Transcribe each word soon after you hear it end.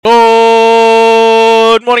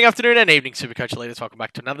Good morning, afternoon, and evening, Supercoach Elites. Welcome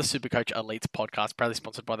back to another Supercoach Elites podcast, proudly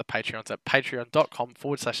sponsored by the Patreons at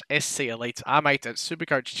patreon.com/SC Elites, our mates at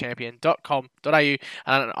supercoachchampion.com.au,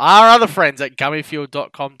 and our other friends at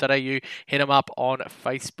gummyfuel.com.au. Hit them up on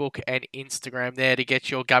Facebook and Instagram there to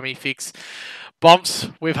get your gummy fix. Bumps,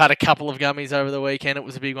 we've had a couple of gummies over the weekend. It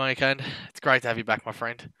was a big weekend. It's great to have you back, my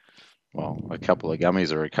friend. Well, a couple of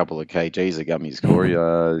gummies or a couple of kgs of gummies, Corey.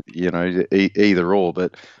 Either or.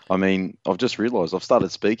 But I mean, I've just realised I've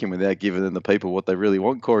started speaking without giving the people what they really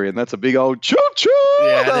want, Corey, and that's a big old choo-choo.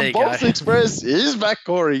 Yeah, there The you Boss go. Express is back,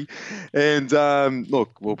 Corey. And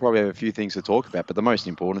look, we'll probably have a few things to talk about, but the most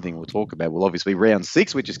important thing we'll talk about will obviously be round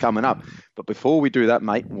 6, which is coming up. But before we do that,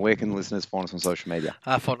 mate, where can listeners find us on social media?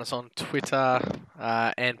 Find us on Twitter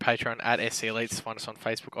and Patreon at SC Elites. Find us on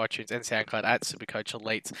Facebook, iTunes, and SoundCloud at Supercoach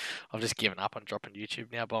Elites. I've just given up on dropping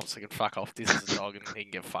YouTube now, Bob, so I can fuck off. This is a dog, and he can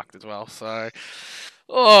get fucked as well. So,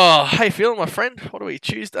 how you feeling, my friend? What are we,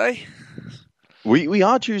 Tuesday? We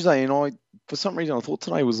are Tuesday, and for some reason I thought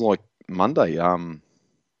today was like Monday. I don't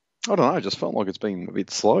know. I just felt like it's been a bit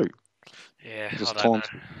slow. Yeah, Just I don't know.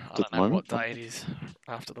 I at don't the know moment. what day it is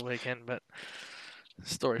after the weekend, but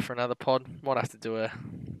story for another pod. Might have to do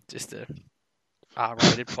just a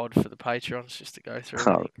R-rated pod for the Patreons just to go through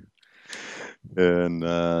everything. And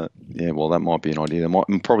well, that might be an idea.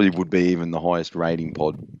 Probably would be even the highest rating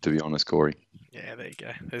pod, to be honest, Corey. Yeah, there you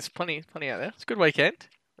go. There's plenty out there. It's a good weekend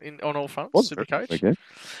on all fronts. Was Supercoach. okay.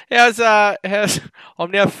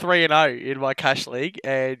 I'm now 3-0 in my cash league,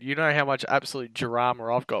 and you know how much absolute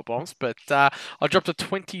drama I've got, Bombs. But I dropped a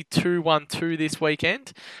 22-1-2 this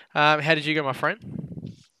weekend. How did you go, my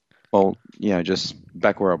friend? Well, just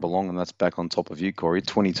back where I belong, and that's back on top of you, Corey.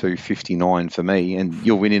 22.59 for me, and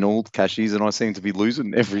you're winning all cashies, and I seem to be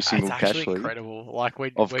losing every single cash league. It's actually incredible. Like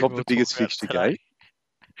I've got the biggest fixture gate.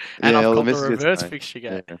 And I've got the reverse fixture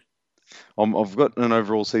gate. Yeah. I've got an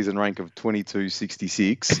overall season rank of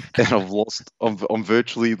 22.66, and I've lost. I'm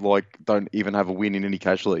virtually don't even have a win in any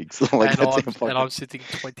cash leagues. And I'm sitting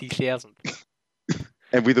 20,000.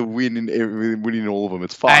 And with a win winning all of them,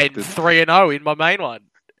 it's fucked. And 3-0 in my main one.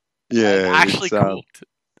 Yeah, actually cooked.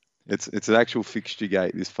 It's an actual fixture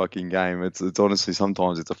gate, this fucking game. It's honestly,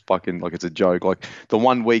 sometimes it's a fucking, it's a joke. Like, the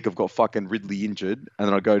one week I've got fucking Ridley injured, and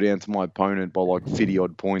then I go down to my opponent by 50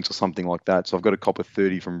 odd points or something like that. So I've got a cop of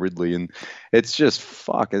 30 from Ridley, and it's just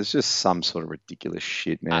it's just some sort of ridiculous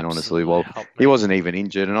shit, man. Absolutely. Honestly, well, he wasn't even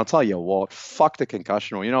injured, and I'll tell you what, fuck the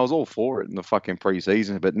concussion. I was all for it in the fucking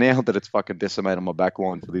pre-season, but now that it's fucking decimated my back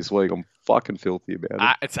line for this week, I'm fucking filthy about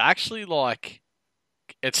it. It's actually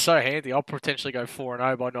it's so handy. I'll potentially go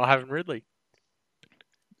 4-0 by not having Ridley.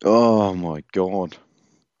 Oh my god!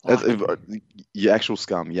 Your actual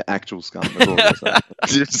scum. That's all I'm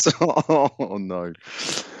saying. Oh no!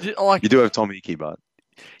 You do have Tom Hickey, but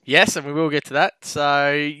yes, and we will get to that.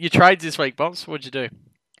 So your trades this week, Bombs. What'd you do?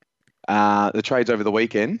 The trades over the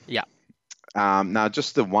weekend. Yeah. No,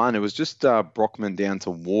 just the one. It was just Brockman down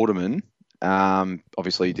to Waterman.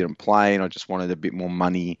 Obviously he didn't play, and I just wanted a bit more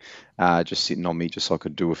money just sitting on me just so I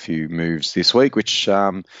could do a few moves this week, which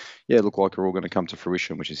look like are all going to come to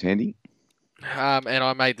fruition, which is handy. And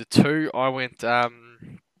I made the two. I went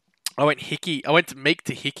Hickey. I went to Meek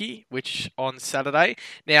to Hickey, which on Saturday.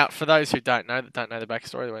 Now, for those who don't know the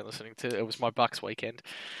backstory, they weren't listening to, it was my Bucks weekend,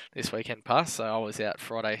 this weekend past. So I was out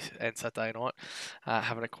Friday and Saturday night,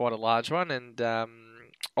 having quite a large one, and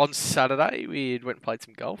on Saturday we went and played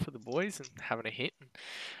some golf with the boys and having a hit.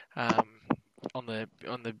 On the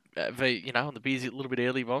beers a little bit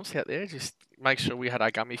early, Bombs out there. Just make sure we had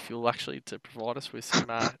our gummy fuel actually to provide us with some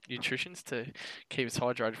nutritions to keep us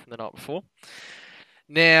hydrated from the night before.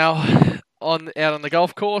 Now, out on the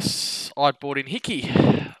golf course, I bought in Hickey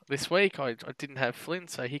this week. I didn't have Flynn,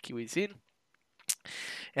 so Hickey was in.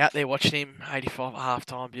 Out there watching him, 85 at half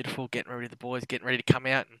time, beautiful, getting ready, the boys getting ready to come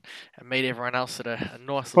out and meet everyone else at a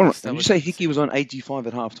nice little establishment. Did you say Hickey was on 85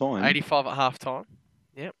 at half time? 85 at half time,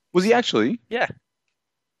 yep. Was he actually? Yeah.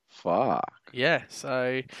 Fuck. Yeah,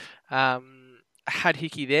 so had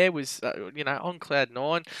Hickey there, was on cloud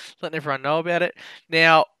 9, letting everyone know about it.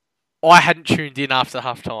 Now, I hadn't tuned in after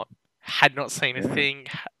half time, had not seen a thing,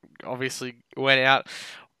 obviously went out.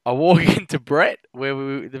 I walk into Brett, where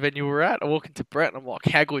the venue we were at. I walk into Brett and I'm like,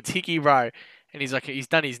 how good's Hickey, bro? And he's like, he's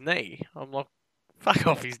done his knee. I'm like, fuck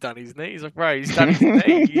off, he's done his knee. He's like, bro, he's done his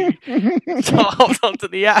knee. So I hopped onto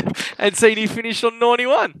the app and seen he finished on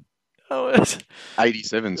 91.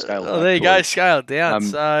 87 scale. Oh, there you go, scaled down.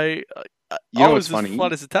 So I was as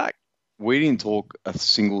flat as a tack. We didn't talk a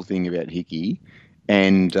single thing about Hickey.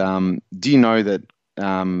 And do you know that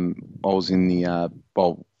I was in the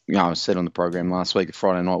I said on the program last week,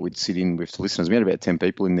 Friday night, we'd sit in with the listeners. We had about 10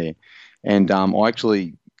 people in there. And I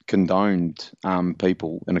actually condoned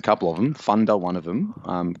people, and a couple of them, Funder, one of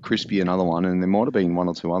them, Crispy, another one, and there might have been one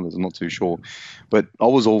or two others. I'm not too sure, but I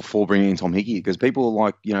was all for bringing in Tom Hickey because people are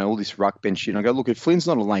like, all this ruck bench shit. And I go, look, if Flynn's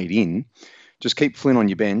not laid in, just keep Flynn on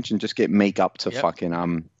your bench and just get Meek up to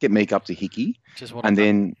get Meek up to Hickey. And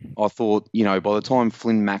then I thought, by the time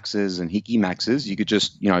Flynn maxes and Hickey maxes, you could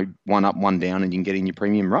just, one up, one down, and you can get in your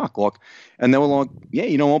premium ruck. And they were like, yeah,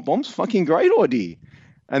 you know what, Bombs, fucking great idea.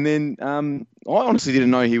 And then I honestly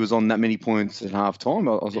didn't know he was on that many points at half time.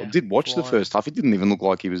 I did watch the first half. It didn't even look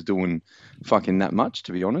like he was doing fucking that much,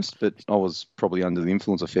 to be honest. But I was probably under the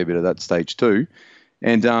influence a fair bit at that stage too.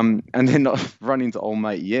 And then I run into old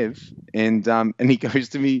mate Yev, and he goes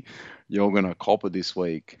to me, "You're gonna cop it this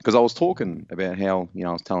week," because I was talking about how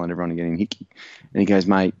I was telling everyone to get in Hickey, and he goes,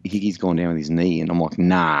 "Mate, Hickey's gone down with his knee," and I'm like,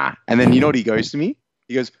 "Nah." And then what he goes to me?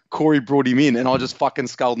 He goes, "Corey brought him in," and I just fucking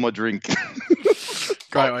sculled my drink.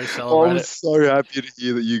 Great way to celebrate I was so happy to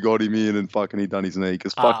hear that you got him in and fucking he done his knee,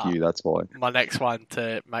 because fuck you, that's why. My next one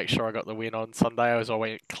to make sure I got the win on Sunday was I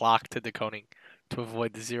went Clark to De Koning to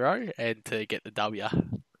avoid the 0 and to get the W.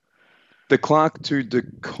 The Clark to De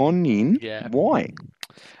Koning? Yeah. Why?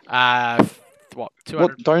 What 200?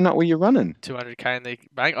 What donut were you running? 200k in the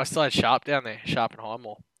bank. I still had Sharp down there, Sharp and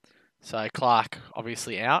Highmore. So Clark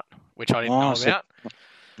obviously out, which I didn't know about.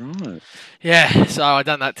 Right. Yeah, so I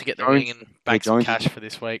done that to get the ring and bank some cash for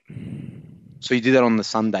this week. So you did that on the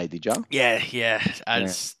Sunday, did you? Yeah.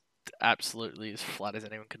 Absolutely as flat as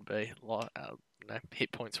anyone could be.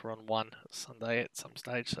 Hit points were on 1 Sunday at some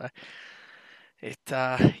stage. So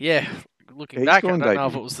looking back, I don't know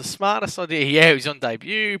if it was the smartest idea. Yeah, he was on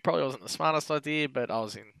debut. Probably wasn't the smartest idea, but I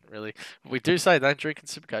was in really. We do say don't drink in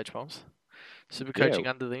Supercoach, Bombs. Supercoaching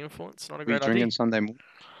under the influence, not a great idea. Drinking Sunday morning?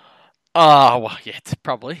 Oh, well, yeah,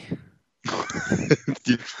 probably.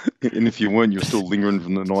 And if you weren't, you're still lingering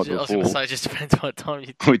from the night before. I was going to say, it just depends what time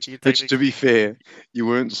you Which, to be fair, you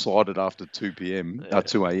weren't sighted after 2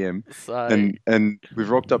 a.m. So... And we've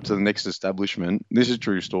rocked up to the next establishment. This is a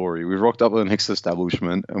true story. We've rocked up to the next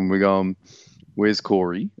establishment and we're going, "Where's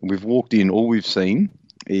Corey?" And we've walked in. All we've seen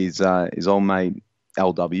is old mate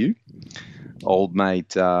LW, old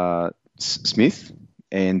mate Smith,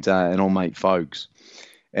 and old mate Fogues.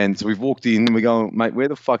 And so we've walked in and we go, "Mate, where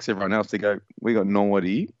the fuck's everyone else?" They go, "We got no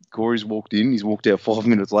idea." Corey's walked in. He's walked out 5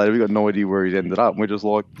 minutes later. We got no idea where he's ended up. And we're just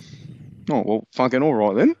like, "Oh, well, fucking all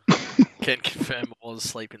right then." Can confirm I was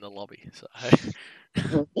asleep in the lobby. So.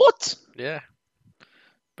 What? Yeah.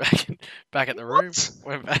 Back at the room.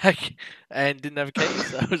 Went back and didn't have a key,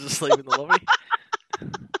 so I was asleep in the lobby.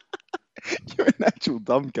 You're an actual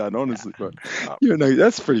dumb cunt, honestly, bro.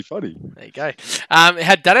 That's pretty funny. There you go.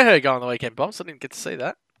 Had Danaher go on the weekend, Bombs? I didn't get to see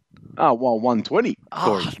that. Oh, well, 120.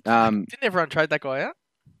 Corey. Didn't everyone trade that guy out?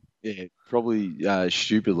 Yeah, probably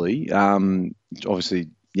stupidly. Obviously,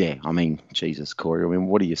 yeah, I mean, Jesus, Corey. I mean,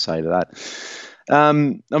 what do you say to that? I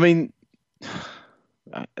mean,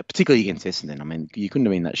 particularly against Essendon. I mean, you couldn't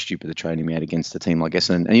have been that stupid to trade him out against a team like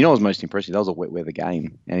Essendon. And what was most impressive? That was a wet weather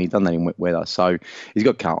game, and he's done that in wet weather. So he's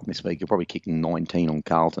got Carlton this week. He'll probably kick 19 on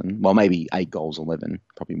Carlton. Well, maybe 8 goals, 11,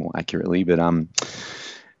 probably more accurately. But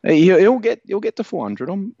he'll get to 400.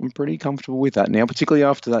 I'm pretty comfortable with that now, particularly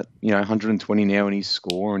after that 120 now in his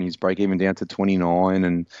score and his break even down to 29.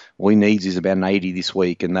 And all he needs is about an 80 this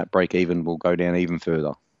week, and that break even will go down even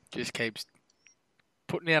further. Just keeps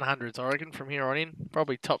putting out hundreds, I reckon, from here on in.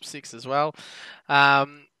 Probably top 6 as well.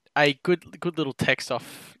 A good little text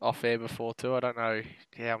off air before too. I don't know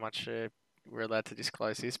how much we're allowed to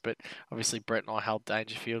disclose this, but obviously Brett and I held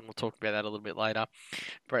Dangerfield, and we'll talk about that a little bit later.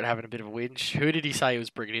 Brett having a bit of a whinge. Who did he say he was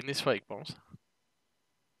bringing in this week, Bombs?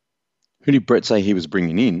 Who did Brett say he was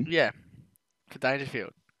bringing in? Yeah, for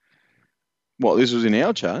Dangerfield. What, this was in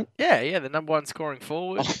our chat? Yeah, the number 1 scoring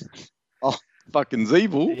forward. Oh, fucking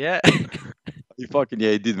Zeeble. Yeah. He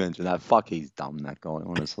did mention that. Fuck, he's dumb, that guy,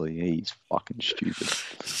 honestly. He's fucking stupid.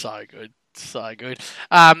 So good.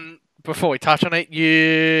 Before we touch on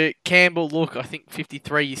it, Campbell, look, I think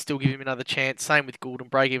 53, you still give him another chance. Same with Goulden,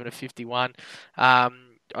 break even at 51.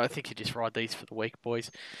 I think you just ride these for the week, boys.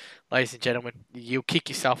 Ladies and gentlemen, you'll kick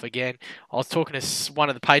yourself again. I was talking to one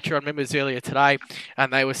of the Patreon members earlier today,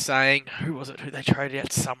 and they were saying, who they traded out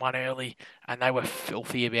to someone early, and they were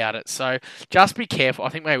filthy about it. So just be careful. I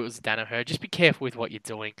think maybe it was Danaher. Just be careful with what you're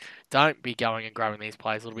doing. Don't be going and grabbing these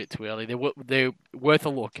players a little bit too early. They're worth a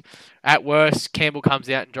look. At worst, Campbell comes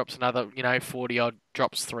out and drops another, 40-odd,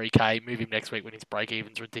 drops 3K, move him next week when his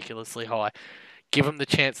break-even's ridiculously high. Give them the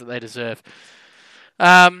chance that they deserve.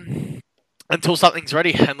 Until something's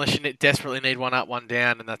ready, unless you desperately need one up, one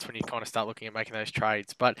down, and that's when you kind of start looking at making those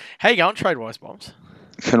trades. But how you going trade-wise, Bombs?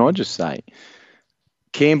 Can I just say,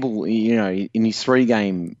 Campbell, in his 3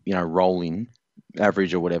 game, rolling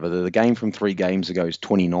average or whatever, the game from 3 games ago is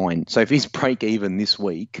 29. So if he's break even this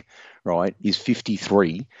week, right, is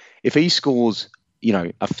 53. If he scores,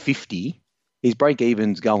 a 50, his break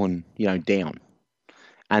even's going, down.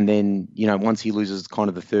 And then, once he loses kind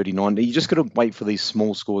of the 39, you just got to wait for these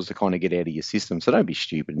small scores to kind of get out of your system. So don't be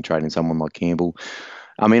stupid in trading someone like Campbell.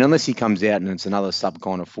 I mean, unless he comes out and it's another sub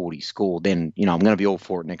kind of 40 score, then, I'm going to be all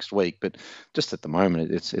for it next week. But just at the moment,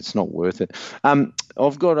 it's not worth it.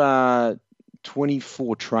 I've got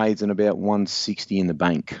 24 trades and about 160 in the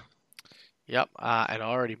bank. Yep, and I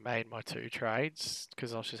already made my 2 trades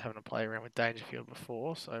because I was just having to play around with Dangerfield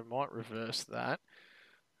before, so I might reverse that.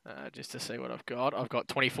 Just to see what I've got. I've got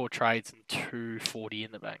 24 trades and 240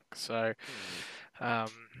 in the bank. So, yeah,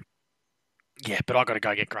 but I've got to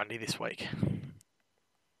go get Grundy this week.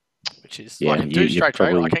 Which is, I can do straight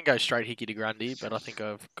trade. I can go straight Hickey to Grundy, but I think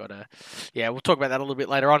I've got to... Yeah, we'll talk about that a little bit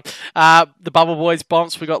later on. The Bubble Boys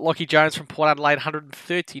bombs. We got Lockie Jones from Port Adelaide,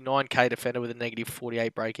 139k defender with a negative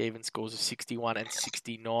 48 break-even, scores of 61 and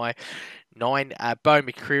 69. Bo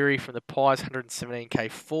McCreary from the Pies,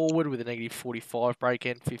 117k forward with a negative 45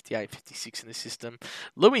 break-in, 58-56 in the system.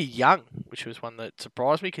 Louis Young, which was one that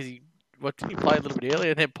surprised me because didn't he play a little bit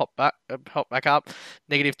earlier and then pop back up?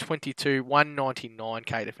 Negative 22,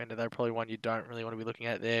 199k defender. Though probably one you don't really want to be looking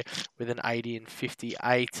at there with an 80 and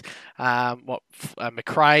 58.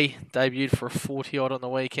 McRae debuted for a 40 odd on the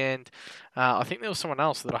weekend. I think there was someone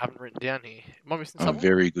else that I haven't written down here. Am I missing someone? A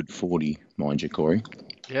very good 40, mind you, Corey.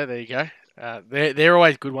 Yeah, there you go. They're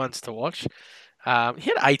always good ones to watch. He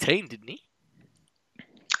had 18, didn't he?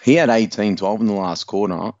 He had 18, 12 in the last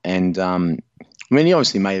quarter, and he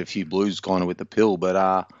obviously made a few blues kind of with the pill,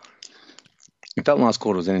 but if that last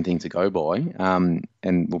quarter was anything to go by, and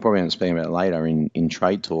we'll probably end up speaking about it later in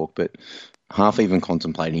trade talk, but half even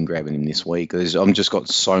contemplating grabbing him this week. I've just got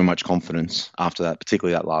so much confidence after that,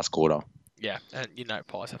 particularly that last quarter. Yeah, and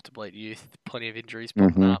Pies have to bleed youth. Plenty of injuries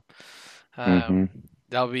popping up.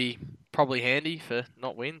 They'll be probably handy for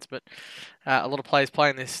not wins, but a lot of players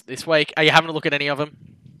playing this week. Are you having a look at any of them?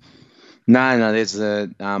 No, there's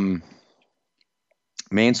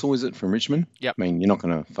Mansell, is it, from Richmond? Yep. I mean, you're not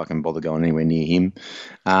going to fucking bother going anywhere near him.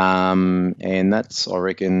 And that's, I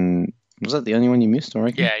reckon, was that the only one you missed, I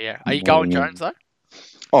reckon? Yeah. Are you going Jones, though?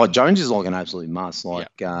 Oh, Jones is like an absolute must. You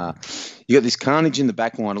got this carnage in the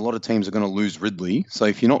back line. A lot of teams are going to lose Ridley. So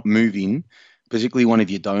if you're not moving, particularly one of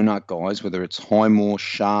your donut guys, whether it's Highmore,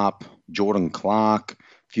 Sharp, Jordan Clark,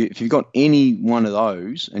 if you've got any one of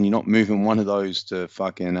those and you're not moving one of those to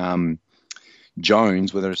fucking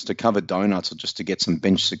Jones, whether it's to cover donuts or just to get some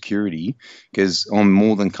bench security, because I'm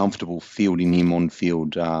more than comfortable fielding him on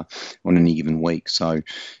field on any given week. So,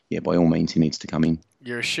 yeah, by all means, he needs to come in.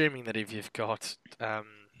 You're assuming that if you've got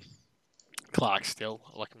Clark still,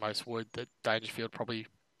 like most would, that Dangerfield probably,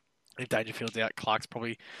 if Dangerfield's out, Clark's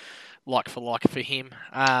probably like for him.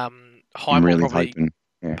 I'm really hoping.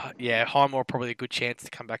 Yeah, Highmore probably a good chance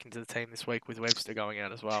to come back into the team this week with Webster going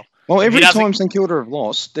out as well. Well, every time St Kilda have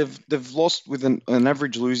lost, they've lost with an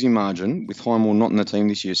average losing margin with Highmore not in the team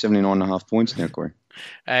this year, 79.5 points now, Corey.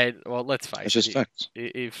 And well, let's face it, it's just facts.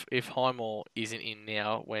 If Highmore isn't in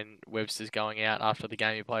now when Webster's going out after the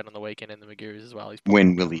game he played on the weekend and the Magoos as well,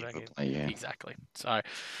 when will he ever play? Yeah, exactly. So,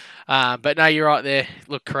 but no, you're right there.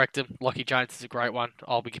 Look, correct him. Lockie Jones is a great one.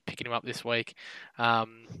 I'll be picking him up this week.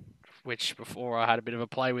 Which before I had a bit of a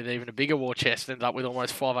play with even a bigger war chest, ended up with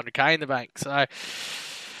almost 500k in the bank. So,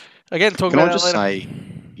 again, talking about that later.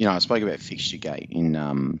 Say, I spoke about fixture gate in,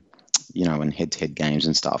 in head-to-head games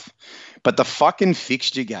and stuff. But the fucking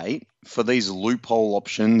fixture gate for these loophole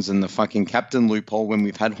options and the fucking captain loophole when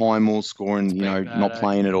we've had Highmore scoring, not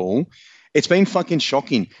playing at all, it's been fucking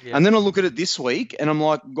shocking. Yeah. And then I look at it this week and I'm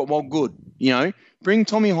like, well, good. Bring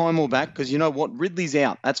Tommy Highmore back because you know what? Ridley's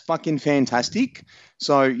out. That's fucking fantastic.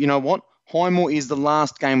 So, you know what? Highmore is the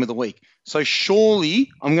last game of the week. So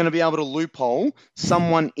surely I'm going to be able to loophole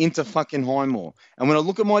someone into fucking Highmore. And when I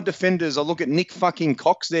look at my defenders, I look at Nick fucking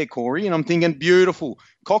Cox there, Corey, and I'm thinking, beautiful.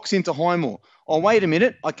 Cox into Highmore. Oh, wait a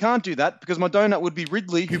minute. I can't do that because my donut would be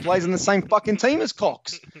Ridley, who plays in the same fucking team as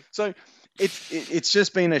Cox. So it's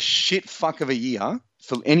just been a shit fuck of a year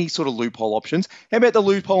for any sort of loophole options. How about the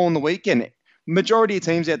loophole on the weekend? Majority of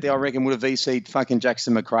teams out there, I reckon, would have VC'd fucking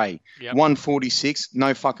Jackson McRae. Yep. 146,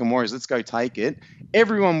 no fucking worries. Let's go take it.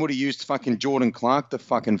 Everyone would have used fucking Jordan Clark the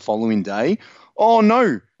fucking following day. Oh,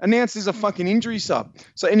 no. Announced there's a fucking injury sub.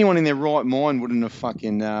 So anyone in their right mind wouldn't have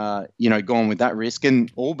fucking, gone with that risk.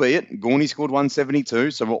 And albeit, Gorney scored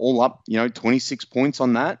 172, so we're all up, 26 points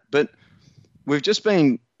on that. But we've just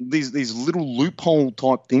been these little loophole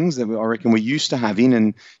type things that I reckon we used to have in,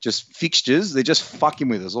 and just fixtures. They're just fucking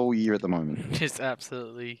with us all year at the moment. Just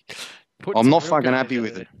absolutely putting I'm some not real fucking good happy energy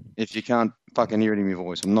with there. it. If you can't fucking hear it in my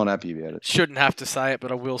voice, I'm not happy about it. Shouldn't have to say it,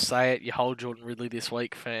 but I will say it. You hold Jordan Ridley this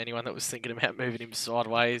week for anyone that was thinking about moving him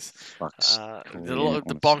sideways. Fuck's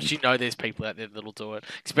The bonks, you know, there's people out there that'll do it,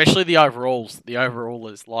 especially the overalls. The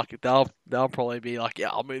overallers, like they'll probably be like, yeah,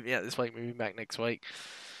 I'll move you out this week, move him back next week.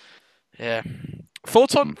 Yeah.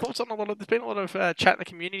 Thoughts on a lot of there's been a lot of chat in the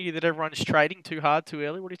community that everyone's trading too hard too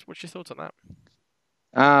early. What's your thoughts on that?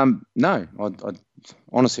 No, I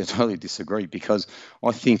honestly I totally disagree, because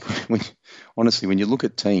I think when you look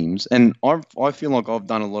at teams, and I feel like I've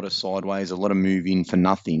done a lot of sideways, a lot of move in for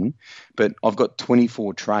nothing, but I've got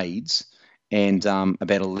 24 trades and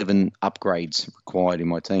about 11 upgrades required in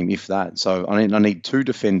my team, if that. So I need 2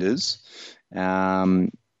 defenders, 5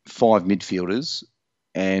 midfielders,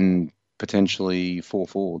 and potentially 4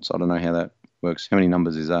 forwards. I don't know how that works. How many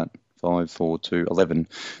numbers is that? 5, 4, 2, 11.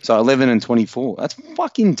 So 11 and 24. That's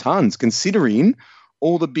fucking tons, considering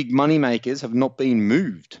all the big money makers have not been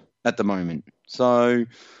moved at the moment. So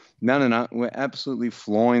no. We're absolutely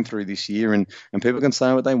flying through this year, and people can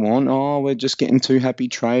say what they want. Oh, we're just getting too happy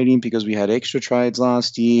trading because we had extra trades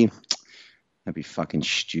last year. That'd be fucking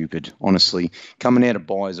stupid, honestly. Coming out of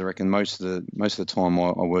buys, I reckon most of the time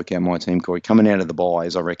I work out my team, Corey. Coming out of the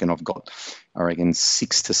buys, I reckon I've got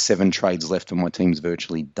 6 to 7 trades left, and my team's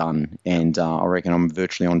virtually done. And I reckon I'm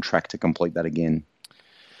virtually on track to complete that again.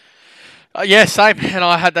 Yeah, same. And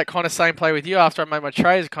I had that kind of same play with you after I made my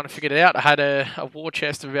trades. I kind of figured it out. I had a war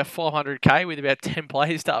chest of about 500k with about 10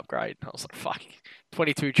 players to upgrade. I was like, fuck,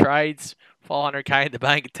 22 trades. 500k in the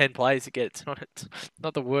bank, 10 players to get. It's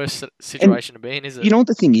not the worst situation to be in, is it? You know what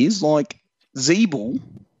the thing is? Like, Zeeble,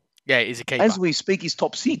 yeah, is a keeper. As we speak, he's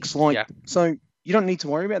top 6. So you don't need to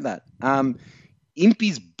worry about that. Imp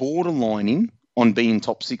is borderlining on being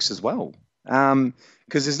top 6 as well.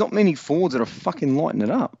 Because there's not many forwards that are fucking lighting it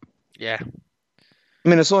up. Yeah. I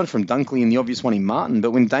mean, aside from Dunkley and the obvious one in Martin,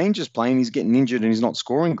 but when Danger's playing, he's getting injured and he's not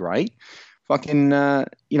scoring great. Fucking,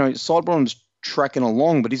 Sidebottom's tracking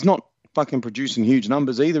along, but he's not fucking producing huge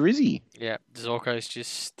numbers either, is he? Yeah, Zorko's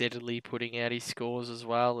just steadily putting out his scores as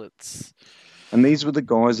well. And these were the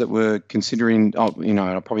guys that were considering. I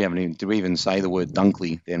probably haven't even. Did we even say the word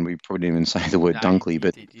Dunkley? Then we probably didn't even say the word Dunkley.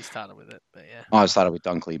 But you started with it. But yeah, I started with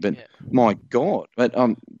Dunkley. But my God, but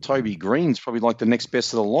Toby Green's probably like the next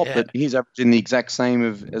best of the lot. Yeah. But he's averaging the exact same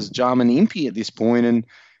as Jarman Impey at this point, and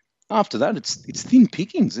after that, it's thin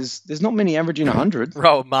pickings. There's not many averaging 100.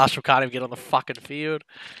 Rowan Marshall can't even get on the fucking field.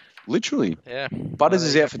 Literally. Yeah. Butters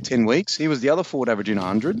is out for 10 weeks. He was the other forward averaging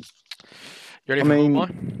 100. You ready for who am I?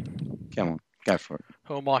 Come on, go for it.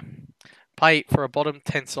 Who am I? Play for a bottom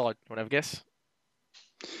 10 side. Want to have a guess?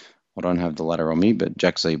 I don't have the ladder on me, but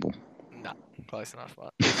Jack Zeeble. No, close enough.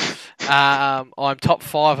 But I'm top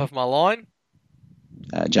 5 of my line.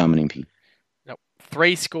 Jarman Impey. Nope.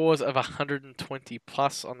 3 scores of 120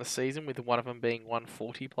 plus on the season, with one of them being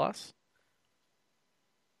 140 plus.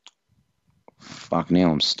 Fuck,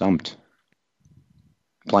 now I'm stumped.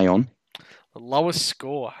 Play on. The lowest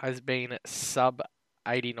score has been sub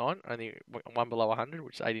 89, only one below 100,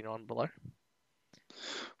 which is 89 below.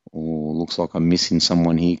 Oh, looks like I'm missing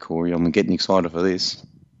someone here, Corey. I'm getting excited for this.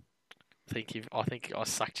 I think I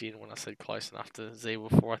sucked you in when I said close enough to Z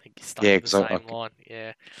before. I think you stuck in the same line.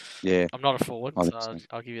 Yeah. Yeah. I'm not a forward, so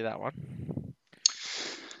I'll give you that one.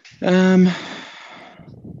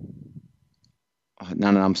 No,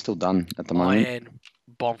 I'm still done at the moment. Ian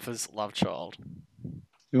Bonfer's love child.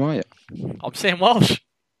 Who are you? I'm Sam Walsh.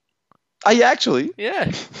 Are you actually?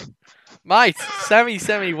 Yeah. Mate,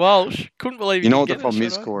 Sammy Walsh. Couldn't believe you know what the problem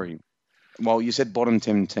is, Corey? Well, you said bottom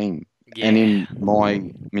 10 team. Yeah. And in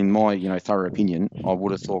my thorough opinion, I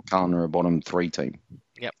would have thought Carlton are a bottom 3 team.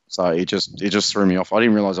 Yep. So it just threw me off. I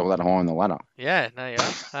didn't realise I was that high on the ladder. Yeah, no, you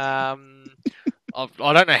are. I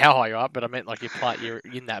don't know how high you are, but I meant like you're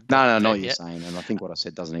in that. No, not you're saying, and I think what I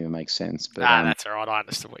said doesn't even make sense. But that's all right. I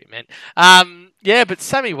understood what you meant. Yeah, but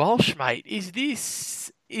Sammy Walsh, mate, is he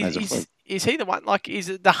the one? Like, is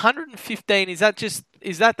it the 115? Is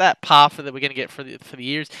that par for that we're going to get for the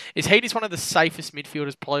years? Is he just one of the safest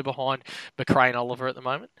midfielders, probably behind McRae and Oliver at the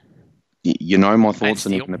moment? You know my thoughts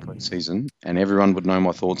on him in the preseason, and everyone would know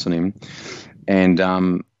my thoughts on him. And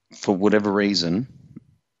for whatever reason,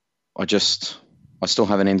 I still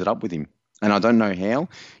haven't ended up with him, and I don't know how.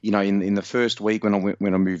 In the first week when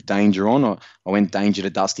I moved Danger on, I went Danger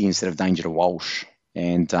to Dusty instead of Danger to Walsh,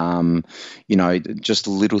 and just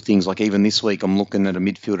little things like even this week I'm looking at a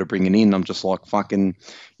midfielder bringing in. I'm just like fucking,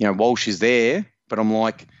 Walsh is there, but I'm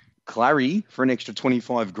like Clary for an extra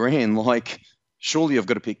 25 grand. Like, surely I've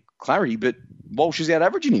got to pick Clary, but Walsh is out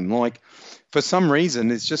averaging him. Like, for some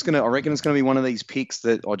reason, I reckon it's going to be one of these picks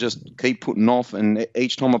that I just keep putting off, and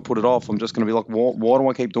each time I put it off, I'm just going to be like, why do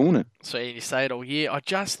I keep doing it? So you say it all year. I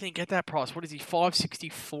just think at that price, what is he?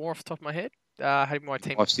 564 off the top of my head. Had him in my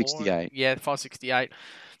team before. 568. Yeah, 568.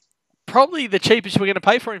 Probably the cheapest we're going to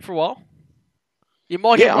pay for him for a while. You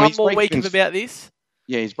might get one more week of about this.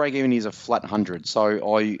 Yeah, his break even is a flat 100.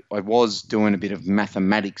 So I was doing a bit of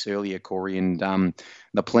mathematics earlier, Corey, and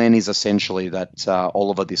the plan is essentially that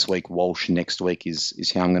Oliver this week, Walsh next week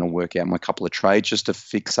is how I'm going to work out my couple of trades just to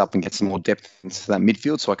fix up and get some more depth into that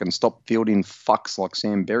midfield so I can stop fielding fucks like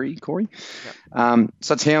Sam Berry, Corey. Yep.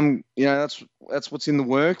 So that's how I'm, that's what's in the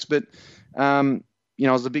works. But, I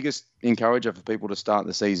was the biggest encourager for people to start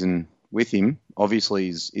the season with him. Obviously,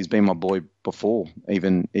 he's been my boy before he's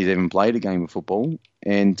even played a game of football,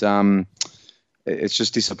 and it's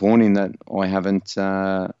just disappointing that I haven't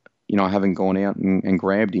gone out and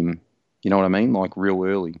grabbed him. You know what I mean? Like real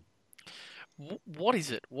early. What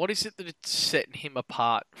is it? What is it that it's setting him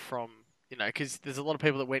apart from? Because there's a lot of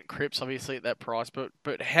people that went Cripps obviously at that price, but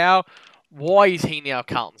why is he now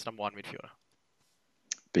Carlton's number one midfielder?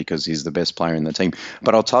 Because he's the best player in the team.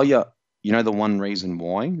 But I'll tell you. The one reason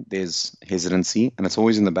why there's hesitancy, and it's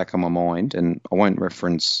always in the back of my mind, and I won't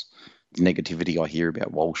reference the negativity I hear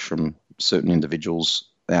about Walsh from certain individuals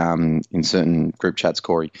in certain group chats,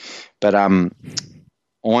 Corey, but I'm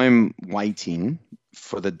waiting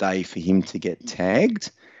for the day for him to get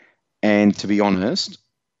tagged, and to be honest,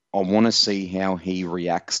 I want to see how he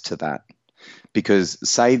reacts to that. Because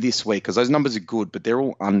say this week, because those numbers are good, but they're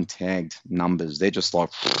all untagged numbers. They're just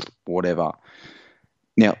like, whatever.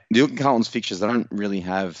 Now, the Carlton's fixtures, they don't really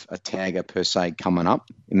have a tagger per se coming up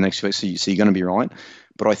in the next week, so you're going to be right.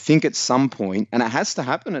 But I think at some point, and it has to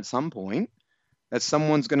happen at some point, that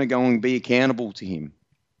someone's going to go and be accountable to him.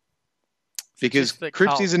 Because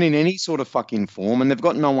Cripps isn't in any sort of fucking form, and they've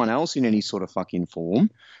got no one else in any sort of fucking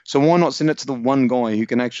form. So why not send it to the one guy who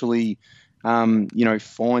can actually, find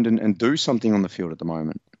and do something on the field at the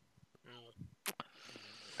moment?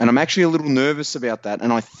 And I'm actually a little nervous about that,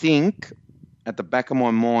 and I think at the back of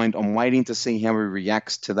my mind, I'm waiting to see how he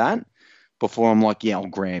reacts to that before I'm like, yeah, I'll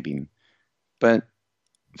grab him. But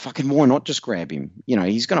fucking why not just grab him?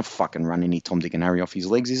 He's going to fucking run any Tom, Dick and Harry off his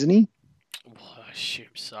legs, isn't he? Well, I assume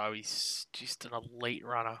so. He's just an elite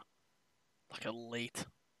runner. Like elite.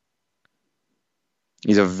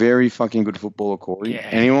 He's a very fucking good footballer, Corey. Yeah.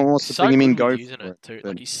 Anyone wants to bring him in, go for it. Too.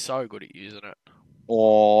 Like, he's so good at using it.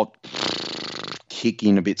 Or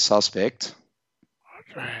kicking a bit suspect.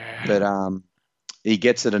 But he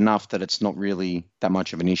gets it enough that it's not really that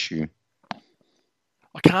much of an issue.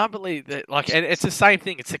 I can't believe that. And it's the same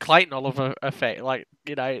thing. It's the Clayton Oliver effect.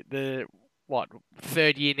 The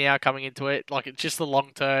third year now coming into it. It's just the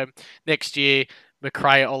long term. Next year,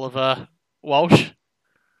 McRae, Oliver, Walsh.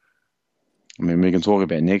 I mean, we can talk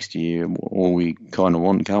about next year all we kind of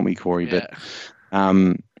want, can't we, Corey? Yeah.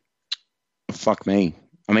 But fuck me.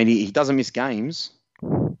 I mean, he doesn't miss games.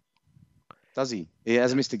 Does he? He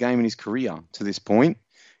hasn't missed a game in his career to this point.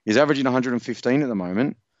 He's averaging 115 at the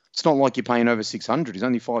moment. It's not like you're paying over 600. He's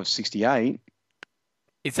only 568.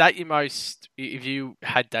 Is that your most... If you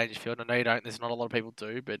had Dangerfield, I know you don't, there's not a lot of people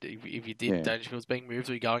do, but if you did, yeah. Dangerfield's being moved,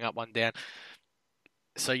 or you're going up, one down.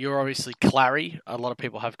 So you're obviously Clary. A lot of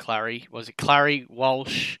people have Clary. Was it Clary,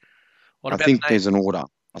 Walsh? I think there's an order.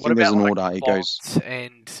 It goes...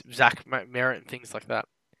 And Zach Merritt and things like that.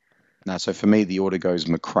 No, so for me, the order goes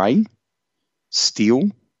McRae, Steele,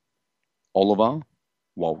 Oliver,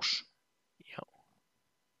 Walsh. Yep.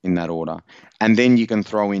 In that order. And then you can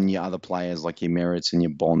throw in your other players like your Merritts and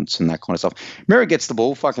your Bonts and that kind of stuff. Merritt gets the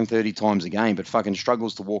ball fucking 30 times a game, but fucking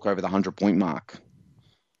struggles to walk over the 100-point mark.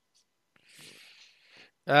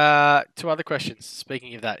 2 other questions.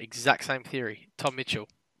 Speaking of that, exact same theory. Tom Mitchell,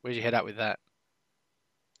 where'd you head out with that?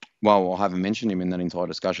 Well, I haven't mentioned him in that entire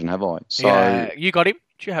discussion, have I? So yeah, you got him?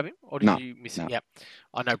 Did you have him? Or did you miss him? No. Yeah.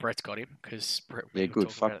 I know Brett's got him because Brett was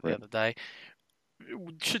talking about it the other day.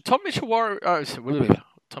 Should Tom Mitchell worry?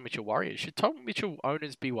 Tom Mitchell Warriors. Should Tom Mitchell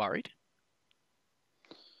owners be worried?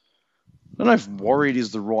 I don't know if worried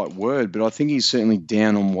is the right word, but I think he's certainly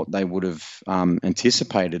down on what they would have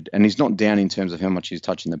anticipated. And he's not down in terms of how much he's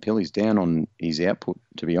touching the pill. He's down on his output,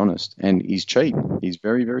 to be honest. And he's cheap. He's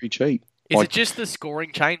very, very cheap. Is it just the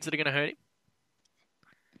scoring chains that are going to hurt him?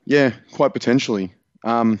 Yeah, quite potentially.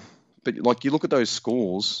 But you look at those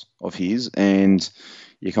scores of his and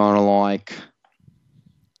you kind of like...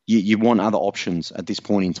 You want other options at this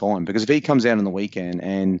point in time, because if he comes out on the weekend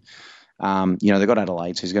and, they've got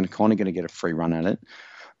Adelaide, so he's going to get a free run at it.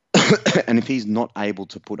 And if he's not able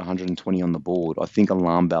to put 120 on the board, I think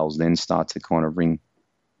alarm bells then start to kind of ring.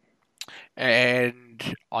 And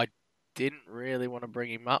I didn't really want to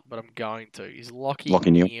bring him up, but I'm going to. Is Lockie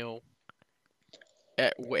Lachie Neale. Neale?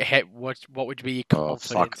 What would be your Oh,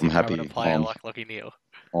 confidence fuck, I'm in having happy. a player like Lockie Neale?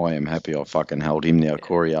 I am happy I fucking held him now,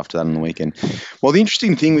 Corey, after that on the weekend. Well, the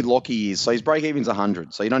interesting thing with Lockie is, so his break-even's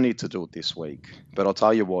 100, so you don't need to do it this week. But I'll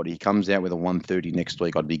tell you what, he comes out with a 130 next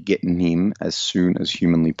week. I'd be getting him as soon as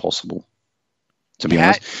humanly possible, to be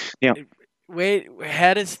honest. Now,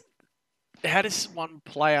 how does one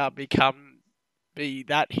player be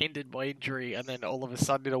that hindered by injury and then all of a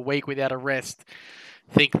sudden in a week without a rest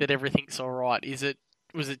think that everything's all right?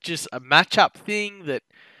 Was it just a matchup thing that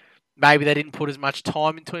maybe they didn't put as much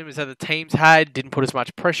time into him as other teams had, didn't put as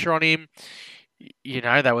much pressure on him? You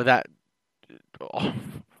know, they were that. Oh,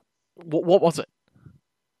 what was it?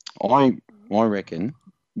 I reckon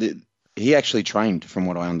that he actually trained, from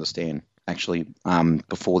what I understand,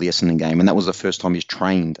 before the Essendon game, and that was the first time he's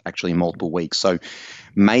trained actually in multiple weeks. So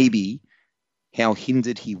maybe how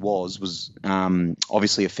hindered he was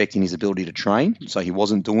obviously affecting his ability to train, so he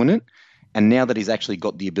wasn't doing it. And now that he's actually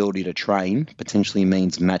got the ability to train, potentially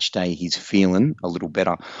means match day he's feeling a little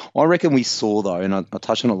better. I reckon we saw, though, and I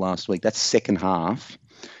touched on it last week, that second half,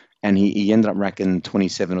 and he ended up racking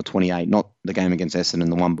 27 or 28, not the game against Essendon,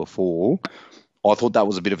 the one before. I thought that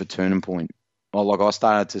was a bit of a turning point. I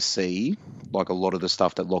started to see like a lot of the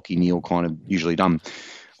stuff that Lachie Neale kind of usually done.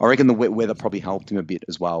 I reckon the wet weather probably helped him a bit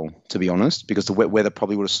as well, to be honest, because the wet weather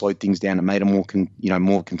probably would have slowed things down and made him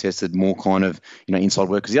more contested, more kind of, inside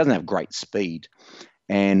work, because he doesn't have great speed.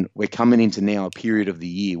 And we're coming into now a period of the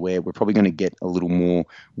year where we're probably going to get a little more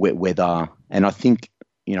wet weather. And I think,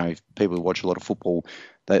 if people who watch a lot of football,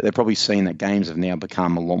 they're probably seeing that games have now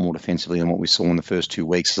become a lot more defensively than what we saw in the first 2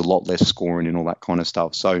 weeks. There's a lot less scoring and all that kind of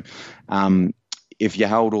stuff. So if you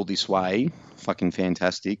held all this way, fucking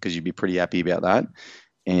fantastic, because you'd be pretty happy about that.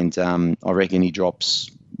 And I reckon he drops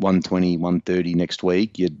 120, 130 next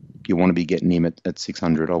week. You want to be getting him at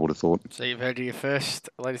 600, I would have thought. So you've heard it here first,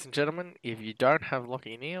 ladies and gentlemen. If you don't have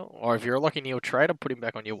Lachie Neale, or if you're a Lachie Neale trader, put him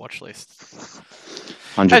back on your watch list.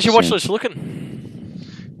 100%. How's your watch list looking?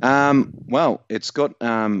 Well, it's got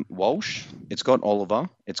Walsh, it's got Oliver,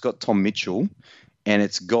 it's got Tom Mitchell, and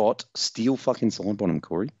it's got Steele fucking Sidebottom,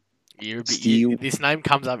 Corey. This name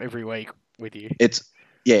comes up every week with you. It's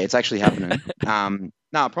actually happening.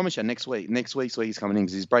 No, I promise you, next week's week he's coming in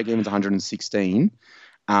because his break even's 116.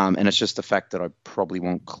 And it's just the fact that I probably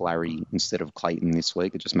want Clary instead of Clayton this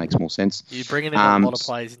week. It just makes more sense. You're bringing in a lot of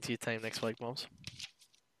players into your team next week, Moms.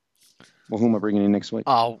 Well, who am I bringing in next week?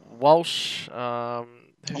 Oh, Walsh. Oh,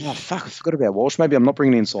 fuck, I forgot about Walsh. Maybe I'm not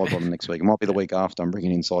bringing in Sidebottom next week. It might be the week after I'm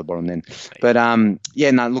bringing in Sidebottom then. But,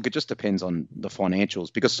 look, it just depends on the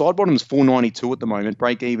financials because Sidebottom's 492 at the moment.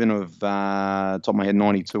 Break even of, top of my head,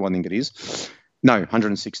 92, I think it is. No,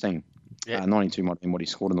 116. Yeah. 92 might have been what he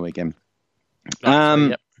scored on the weekend.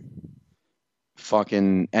 Yep.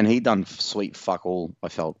 And he done sweet fuck all, I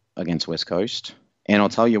felt, against West Coast. And I'll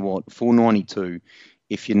tell you what, 492,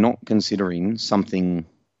 if you're not considering something,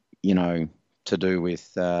 to do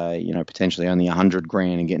with, potentially only 100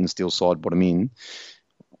 grand and getting Steele Sidebottom in,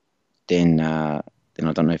 then I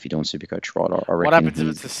don't know if you're doing Supercoach right. I reckon what happens if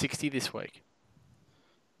it's a 60 this week?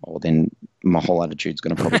 Oh, then my whole attitude's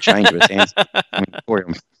going to probably change. I'm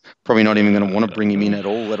probably not even going to want to bring him in at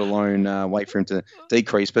all, let alone wait for him to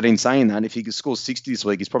decrease. But in saying that, if he scores 60 this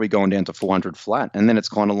week, he's probably going down to 400 flat. And then it's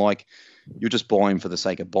kind of like you're just buying for the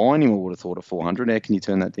sake of buying him. I would have thought at 400. How can you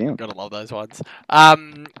turn that down? Gotta love those ones. All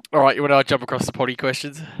right, you want to jump across the potty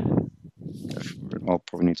questions? I'll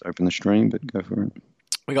probably need to open the stream, but go for it.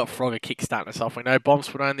 We got Frogger kickstarting us off. We know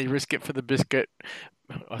Bombs would only risk it for the biscuit.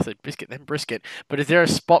 I said biscuit, then brisket. But is there a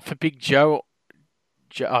spot for Big Joe?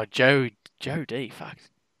 Joe D. Fuck.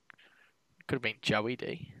 Could have been Joey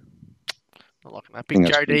D. Not liking that. Big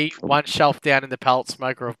Joe D. One shelf down in the pallet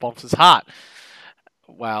smoker of Bombs' heart.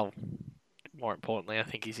 Well, more importantly, I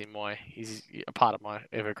think he's a part of my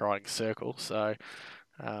ever-growing circle. So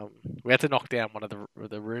we had to knock down one of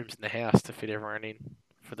the rooms in the house to fit everyone in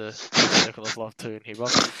for the Circle of Love 2 in here.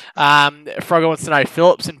 Frogger wants to know,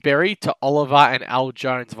 Phillips and Berry to Oliver and Al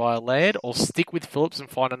Jones via Laird, or stick with Phillips and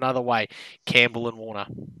find another way, Campbell and Warner?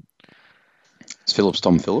 It's Phillips,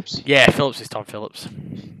 Tom Phillips? Yeah, Phillips is Tom Phillips.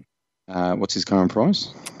 What's his current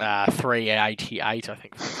price? 388, I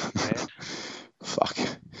think. Fuck.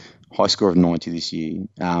 High score of 90 this year.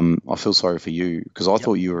 I feel sorry for you because I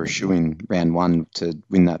thought you were a shoo-in round one to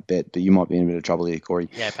win that bet, but you might be in a bit of trouble here, Corey.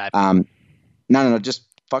 Yeah, bad. No, just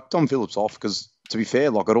fuck Tom Phillips off because to be fair,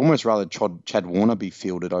 like I'd almost rather Chad Warner be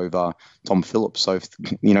fielded over Tom Phillips. So if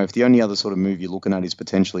if the only other sort of move you're looking at is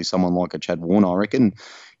potentially someone like a Chad Warner, I reckon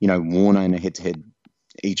Warner in a head-to-head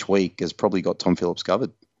each week has probably got Tom Phillips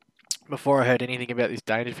covered. Before I heard anything about this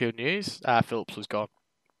Dangerfield news, Phillips was gone.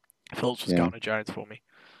 Phillips was going to Jones for me.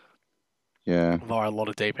 Yeah. Via a lot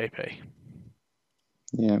of DPP.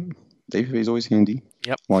 Yeah. DPP is always handy.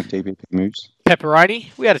 Yep. Like DPP moves.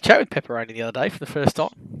 Pepperoni. We had a chat with Pepperoni the other day for the first time.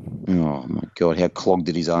 Oh my God! How clogged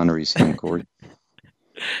did his arteries sound, Corey?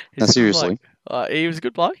 No, seriously. He was a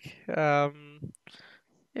good bloke. Yeah.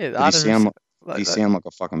 Did he sound like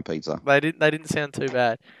a fucking pizza? They didn't sound too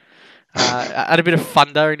bad. Had a bit of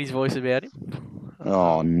thunder in his voice about him.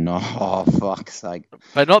 Oh no! Oh fuck's sake!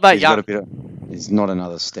 But not that young. He's not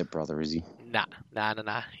another stepbrother, is he? Nah.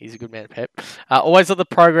 He's a good man, Pep. Always on the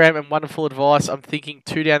program and wonderful advice. I'm thinking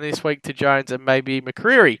 2 down this week to Jones and maybe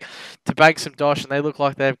McCreary to bank some dosh, and they look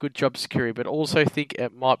like they have good job security. But also think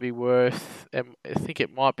it might be the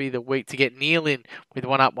week to get Neil in with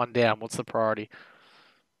 1 up, 1 down. What's the priority?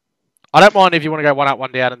 I don't mind if you want to go 1 up,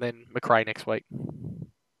 1 down, and then McRae next week.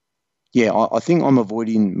 Yeah, I think I'm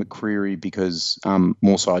avoiding McCreary because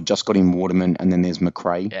more so I just got him Waterman and then there's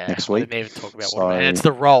McRae next week. I didn't even talk about Waterman. And it's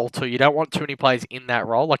the role too. You don't want too many players in that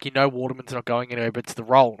role. Like Waterman's not going anywhere, but it's the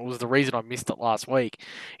role. And it was the reason I missed it last week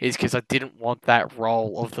is because I didn't want that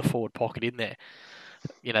role of the forward pocket in there.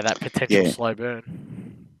 That potential slow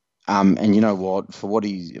burn. And you know what? For what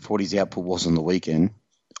his output was on the weekend,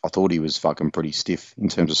 I thought he was fucking pretty stiff in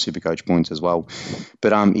terms of Supercoach points as well.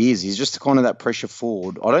 But he's just kind of that pressure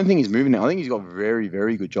forward. I don't think he's moving now. I think he's got very,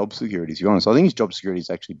 very good job security, to be honest. I think his job security is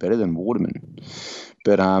actually better than Waterman.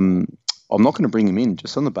 But I'm not going to bring him in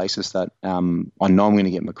just on the basis that I know I'm going to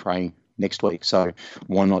get McRae next week. So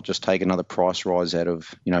why not just take another price rise out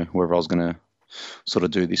of, whoever I was going to sort of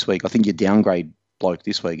do this week. I think your downgrade bloke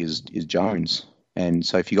this week is Jones. And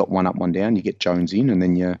so if you got 1 up, 1 down, you get Jones in and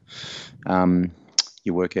then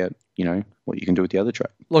you work out, what you can do with the other track.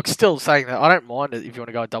 Look, still saying that, I don't mind it if you want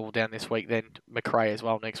to go double down this week, then McRae as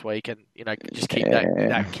well next week, and just keep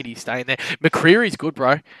that kitty staying there. McCreary's good,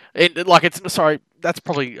 bro. And that's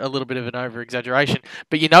probably a little bit of an over exaggeration,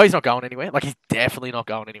 but he's not going anywhere. Like he's definitely not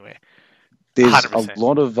going anywhere. There's 100%. A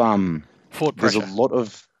lot of forward pressure. There's a lot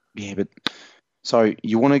of but so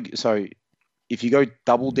you want to if you go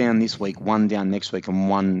double down this week, 1 down next week, and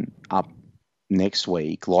 1 up next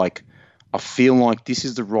week, like. I feel like this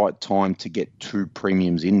is the right time to get 2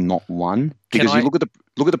 premiums in, not 1, because you look at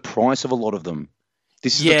the price of a lot of them.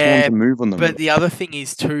 This is the time to move on them. But the other thing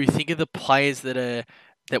is too, think of the players that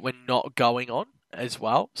we're not going on as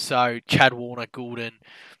well. So Chad Warner, Goulden,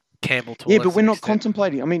 Campbell. But we're not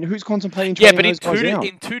contemplating. I mean, who's contemplating? But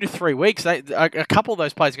in 2 to 3 weeks, a couple of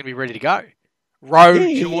those players are going to be ready to go. Rowe,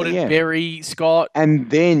 Jordan, Berry, Scott. And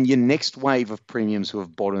then your next wave of premiums who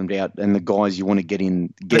have bottomed out and the guys you want to get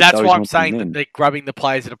in. But that's why I'm saying that they're grabbing the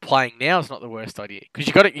players that are playing now is not the worst idea. Because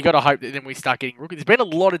you got to hope that then we start getting rookies. There's been a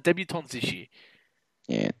lot of debutants this year.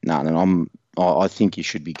 Yeah, I think you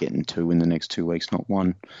should be getting 2 in the next 2 weeks, not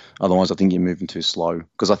 1. Otherwise, I think you're moving too slow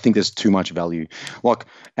because I think there's too much value.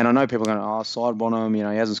 And I know people are going, Sidebottom, he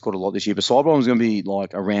hasn't scored a lot this year, but Sidebottom's going to be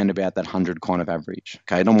like around about that 100 kind of average.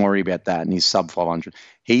 Okay, don't worry about that. And he's sub 500.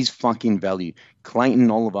 He's fucking value.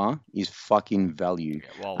 Clayton Oliver is fucking value.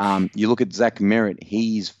 You look at Zach Merritt,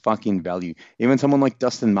 he's fucking value. Even someone like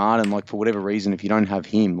Dustin Martin, for whatever reason, if you don't have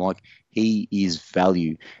him, he is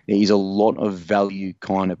value. There is a lot of value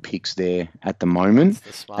kind of picks there at the moment,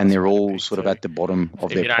 and they're all sort of at the bottom of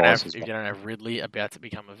their prices. If you don't have Ridley about to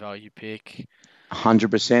become a value pick,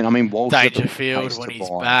 100%. I mean, Walsh Dangerfield when he's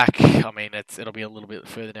back. I mean, it'll be a little bit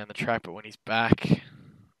further down the track, but when he's back,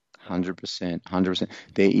 100%.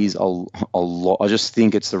 There is a lot. I just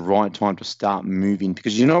think it's the right time to start moving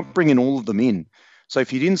because you're not bringing all of them in. So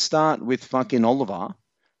if you didn't start with fucking Oliver,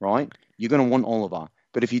 right, you're going to want Oliver.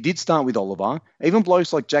 But if you did start with Oliver, even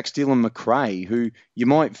blokes like Jack Steele and McRae, who you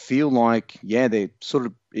might feel like, they're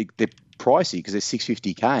pricey because they're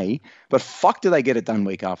 $650K, but fuck do they get it done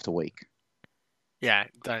week after week? Yeah,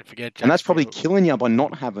 don't forget. And that's probably killing you by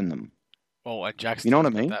not having them. Well, and Jack Steele's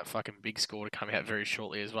got that fucking big score to come out very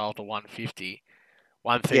shortly as well to 150.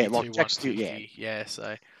 132, Jack Steele, 150. Yeah,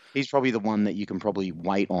 so... He's probably the one that you can probably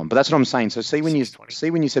wait on. But that's what I'm saying. So see when you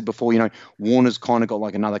said before, Warner's kind of got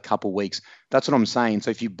like another couple of weeks. That's what I'm saying.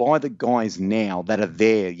 So if you buy the guys now that are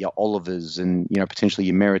there, your Olivers and potentially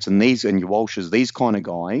your Merritts and your Walshes, these kind of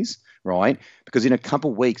guys, right? Because in a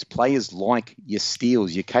couple of weeks, players like your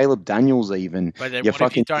Steeles, your Caleb Daniels, even. But then what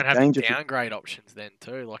if you don't have the downgrade options then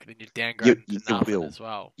too? Like then you downgrade you will as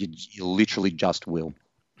well. You literally just will.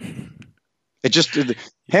 It just He's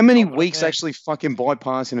how a many confident weeks man. actually fucking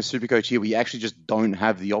bypass in a Supercoach here where you actually just don't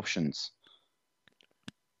have the options?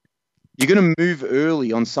 You're gonna move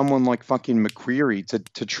early on someone like fucking McCreary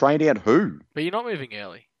to trade out who? But you're not moving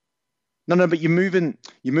early. No, but you're moving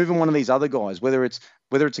one of these other guys, whether it's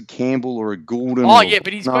a Campbell or a Goulden Oh or a yeah,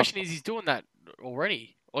 but his Warner. question is he's doing that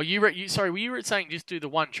already. Or sorry, were you saying just do the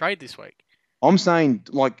one trade this week? I'm saying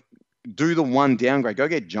like do the one downgrade, go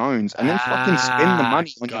get Jones, and then fucking spend the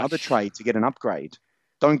money on your other Gosh. trade to get an upgrade.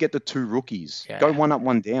 Don't get the two rookies. Go Yeah. one up,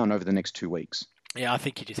 one down over the next 2 weeks. Yeah, I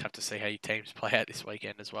think you just have to see how your teams play out this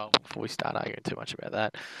weekend as well before we start arguing too much about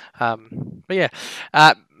that. But yeah,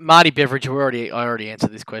 Marty Beveridge, I already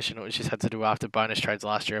answered this question. It was just had to do after bonus trades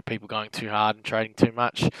last year. Are people going too hard and trading too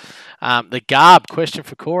much? The Garb question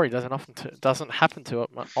for Corey doesn't happen to it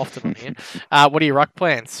often on here. What are your ruck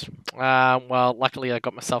plans? Well, luckily I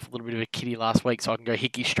got myself a little bit of a kitty last week, so I can go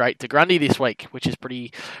Hickey straight to Grundy this week, which is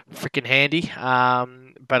pretty freaking handy.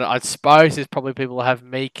 But I suppose there's probably people who have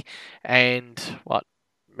Meek and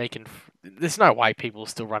Meek and there's no way people are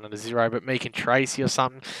still running a zero, but Meek and Tracy or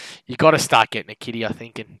something, you got to start getting a kitty, I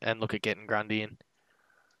think, and look at getting Grundy in.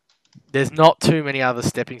 There's not too many other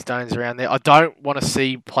stepping stones around there. I don't want to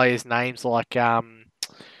see players' names like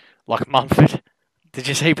Mumford. Did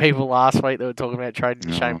you see people last week that were talking about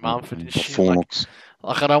trading Shane Mumford and shit?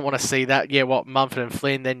 Like I don't want to see that. Yeah, Mumford and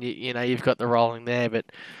Flynn, then you've got the rolling there, but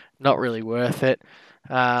not really worth it.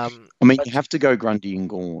 I mean, you have to go Grundy and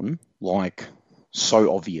Gorn, like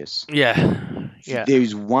so obvious. Yeah.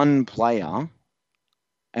 There's one player,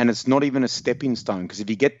 and it's not even a stepping stone, because if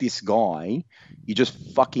you get this guy, you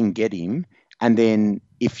just fucking get him, and then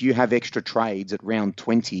if you have extra trades at round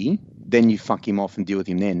 20, then you fuck him off and deal with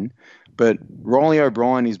him then. But Riley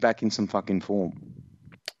O'Brien is back in some fucking form.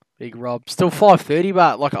 Big Rob. Still 530,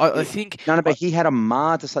 but I think... No, but he had a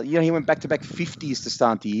mar to start. He went back-to-back 50s to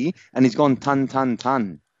start the year, and he's gone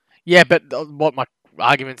ton. Yeah, but what my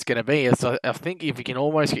argument's going to be is I think if you can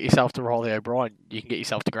almost get yourself to Riley O'Brien, you can get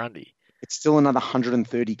yourself to Grundy. It's still another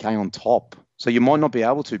 130k on top. So you might not be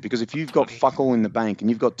able to, because if you've got fuck all in the bank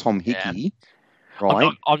and you've got Tom Hickey,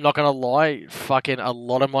 right? I'm not going to lie. Fucking a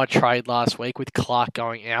lot of my trade last week with Clark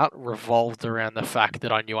going out revolved around the fact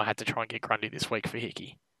that I knew I had to try and get Grundy this week for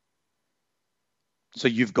Hickey. So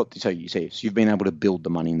you've been able to build the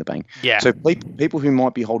money in the bank. Yeah. So people who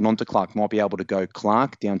might be holding on to Clark might be able to go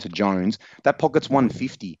Clark down to Jones. That pocket's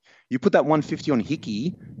 150. You put that 150 on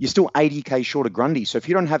Hickey, you're still 80k short of Grundy. So if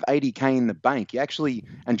you don't have 80k in the bank,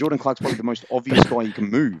 and Jordan Clark's probably the most obvious guy you can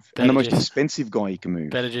move, and the most expensive guy you can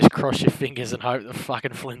move. Better just cross your fingers and hope the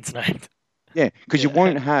fucking Flynn's named. Yeah, because you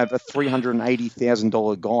won't have a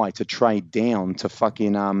 $380,000 guy to trade down to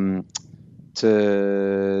fucking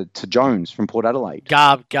to Jones from Port Adelaide.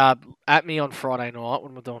 Garb, at me on Friday night.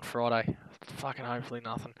 What am I doing Friday? Fucking hopefully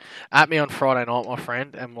nothing. At me on Friday night, my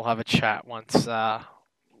friend, and we'll have a chat once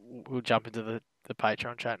we'll jump into the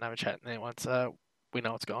Patreon chat and have a chat in there once we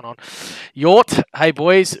know what's going on. Yort, hey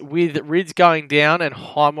boys, with Rids going down and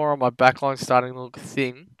Highmore on my backline starting to look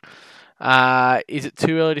thin, is it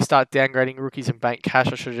too early to start downgrading rookies and bank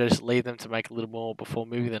cash, or should I just leave them to make a little more before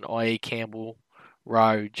moving them, i.e. Campbell,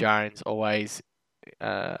 Rowe, Jones, always,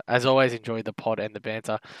 as always, enjoy the pod and the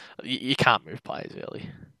banter. You can't move players early.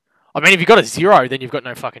 I mean, if you've got a zero, then you've got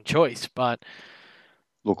no fucking choice. But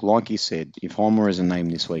look, like you said, if Homer isn't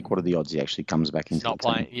named this week, what are the odds he actually comes back into the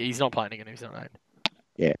team? He's not playing again if he's not named.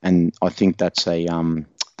 Yeah, and I think that's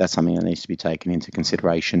something that needs to be taken into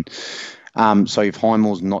consideration. So if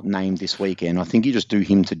Highmore's not named this weekend, I think you just do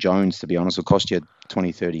him to Jones, to be honest. It'll cost you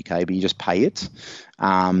 20, 30k, but you just pay it.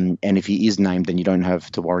 And if he is named, then you don't have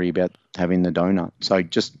to worry about having the donut. So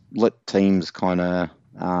just let teams kind of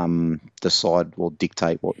decide or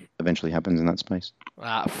dictate what eventually happens in that space.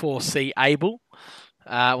 4C Abel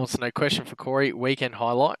wants to know, question for Corey, weekend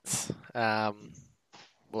highlights.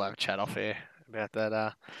 We'll have a chat off air about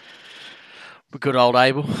that. Good old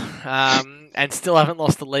Abel. And still haven't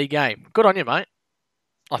lost the league game. Good on you, mate.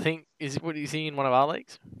 I think, is he in one of our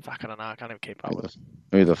leagues? Fuck, I don't know. I can't even keep up with it.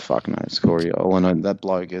 Who the fuck knows, Corey? All I know, that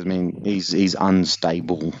bloke, he's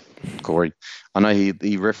unstable, Corey. I know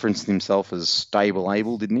he referenced himself as stable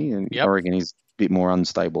Abel, didn't he? And I reckon he's a bit more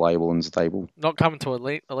unstable Abel than stable. Not coming to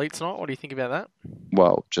elite tonight? What do you think about that?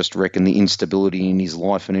 Well, just reckon the instability in his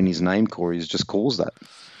life and in his name, Corey, has just caused that.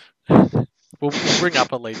 We'll bring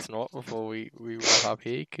up elite tonight before we wrap up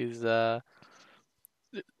here, because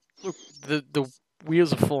look, the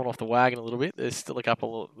wheels have fallen off the wagon a little bit. There's still a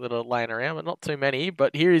couple that are laying around, but not too many.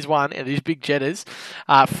 But here is one, and it is Big Jetters.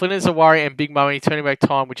 Flynn is a worry, and Big Moe turning back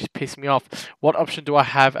time, which is pissing me off. What option do I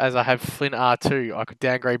have, as I have Flynn R2? I could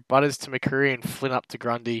downgrade Butters to McCreary and Flynn up to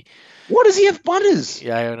Grundy. What does he have Butters?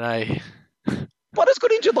 Yeah, I know. Butters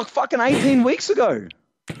got injured like fucking 18 weeks ago.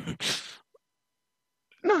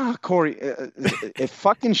 Nah, Corey, it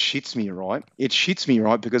fucking shits me, right? It shits me,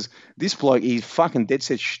 right? Because this bloke, he's fucking dead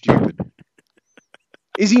set stupid.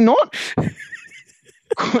 Is he not?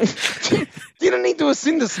 Didn't he do a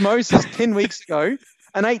syndesmosis 10 weeks ago?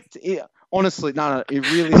 And honestly, no,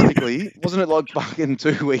 realistically, wasn't it like fucking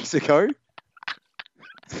 2 weeks ago?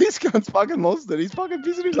 This guy's fucking lost it. He's fucking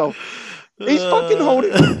pissing himself. He's fucking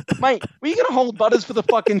holding. Mate, were you going to hold Butters for the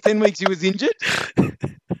fucking 10 weeks he was injured?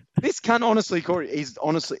 This cunt, honestly, Corey, he's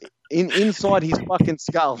honestly inside his fucking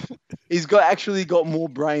skull. He's actually got more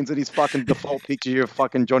brains than his fucking default picture of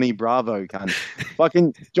fucking Johnny Bravo, cunt.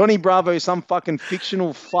 Fucking Johnny Bravo is some fucking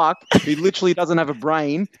fictional fuck who literally doesn't have a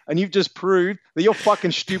brain, and you've just proved that you're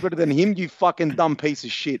fucking stupider than him, you fucking dumb piece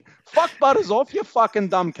of shit. Fuck Butters off, you fucking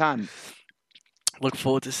dumb cunt. Look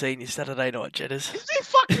forward to seeing you Saturday night, Jetters. Is he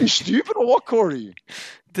fucking stupid or what, Corey?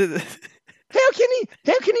 How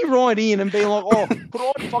can he ride in and be like, oh, could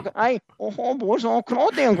I fucking, hey, boys, can I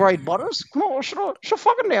downgrade Butters? Should I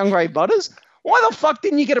fucking downgrade Butters? Why the fuck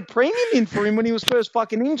didn't you get a premium in for him when he was first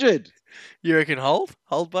fucking injured? You reckon hold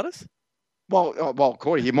Butters? Well,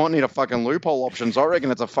 Corey, you might need a fucking loophole options. I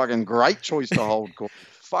reckon it's a fucking great choice to hold, Corey.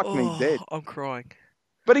 Fuck me dead. I'm crying.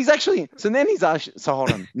 But he's actually, so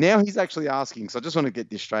hold on. Now he's actually asking, so I just want to get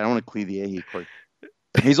this straight. I want to clear the air here, Corey.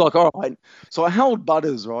 He's like, all right. So I held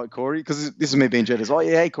Butters, right, Corey? Because this is me being jealous. Oh,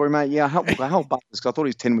 yeah, hey, Corey, mate. Yeah, I held Butters because I thought he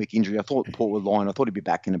was 10-week injury. I thought Port would line. I thought he'd be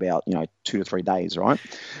back in about, 2 to 3 days, right?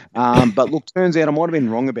 But look, turns out I might have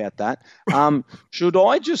been wrong about that. Should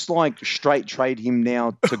I just, straight trade him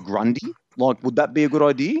now to Grundy? Would that be a good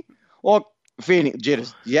idea?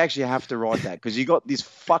 Jettis, you actually have to write that because you got this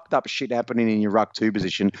fucked up shit happening in your ruck 2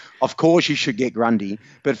 position. Of course you should get Grundy,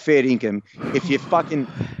 but fair income. If you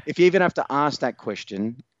even have to ask that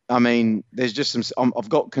question, I mean, there's just some. I've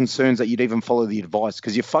got concerns that you'd even follow the advice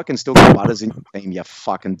because you fucking still got Butters in your team. You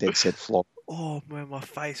fucking dead set flop. Oh man, my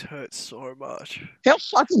face hurts so much. How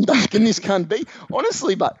fucking bad can this cunt be?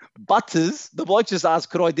 Honestly, but Butters, the bloke just asked,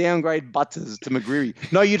 could I downgrade Butters to McCreary?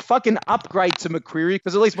 No, you'd fucking upgrade to McCreary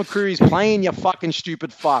because at least McCreary's playing, you fucking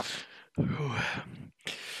stupid fuck.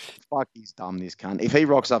 Fuck, he's dumb, this cunt. If he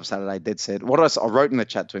rocks up Saturday, dead set. I wrote in the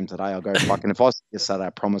chat to him today, I'll go fucking, if I see this Saturday,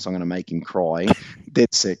 I promise I'm going to make him cry.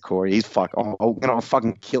 Dead set, Corey. He's fuck. I'm going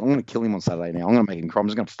to kill him on Saturday now. I'm going to make him cry. I'm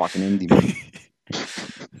just going to fucking end him.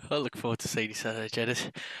 I look forward to seeing you Saturday, Jettis.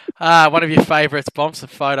 One of your favourites, bombs a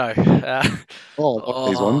photo.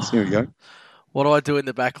 These ones. Here we go. What do I do in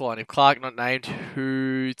the back line? If Clark not named,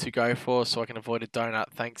 who to go for so I can avoid a donut?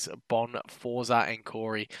 Thanks, Bon, Forza, and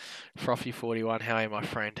Corey. Frothy41, how are you, my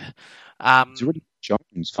friend? It's already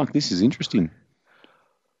Jones. Fuck, this is interesting.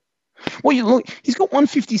 Well, look, he's got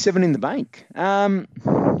 157 in the bank.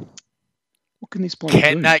 What can this bloke do?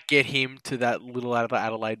 Can that get him to that little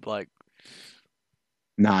Adelaide bloke?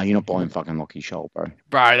 Nah, you're not buying fucking Lockie Shoal, bro.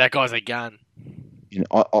 Bro, that guy's a gun.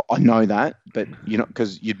 I know that, but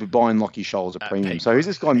because you'd be buying Lockie Shoal as a premium. So who's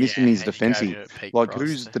this guy missing his defensive?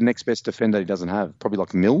 Who's the next best defender he doesn't have? Probably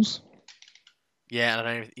like Mills. Yeah,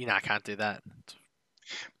 I can't do that.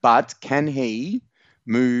 But can he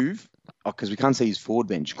move? Because we can't see his forward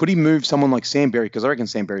bench. Could he move someone like Sam Berry? Because I reckon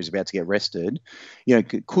Sam Berry's about to get rested.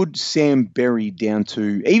 Could Sam Berry down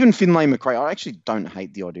to even Finlay Macrae? I actually don't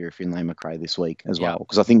hate the idea of Finlay Macrae this week as well,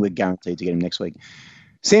 because I think we're guaranteed to get him next week.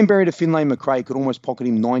 Sam Berry to Finlay Macrae could almost pocket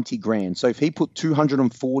him 90 grand. So if he put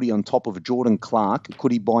 240 on top of Jordan Clark,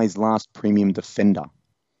 could he buy his last premium defender?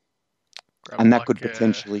 And that could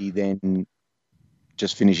potentially then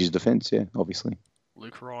just finish his defence, yeah, obviously.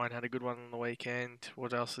 Luke Ryan had a good one on the weekend.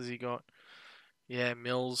 What else has he got? Yeah,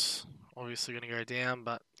 Mills obviously going to go down,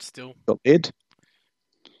 but still. Got Ed?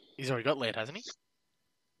 He's already got lead, hasn't he?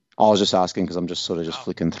 I was just asking because I'm just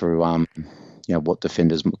flicking through, what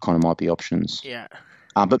defenders kind of might be options. Yeah.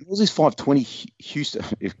 But Mills is 520. Houston,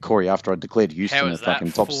 Corey, after I declared Houston, how was that?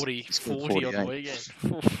 Fucking top 40 on the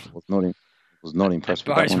weekend. was not impressed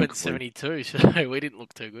with that one. Went 72, so we didn't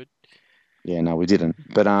look too good. Yeah, no, we didn't.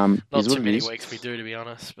 But not too many weeks we do, to be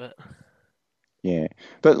honest. But yeah,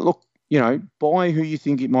 but look, buy who you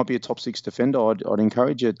think it might be a top 6 defender. I'd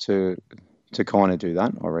encourage you to kind of do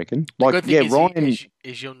that. I reckon. Ryan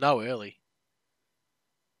is you'll know early.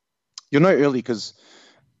 You'll know early because.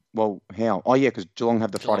 Well, how? Oh, yeah, because Geelong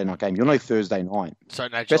have the Friday night game. You'll know Thursday night. So,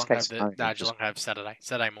 no, Geelong have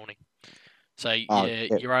Saturday morning. So,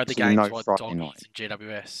 your other games like Doggies and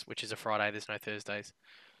GWS, which is a Friday. There's no Thursdays.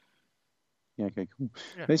 Yeah, okay, cool.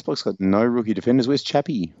 Yeah. This bloke's got no rookie defenders. Where's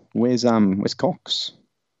Chappie? Where's Cox?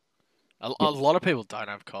 A lot of people don't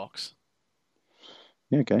have Cox.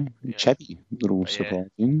 Yeah, okay. Yeah. Chappie, little surprise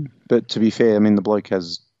in. But to be fair, I mean, the bloke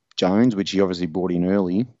has Jones, which he obviously brought in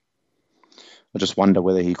early. I just wonder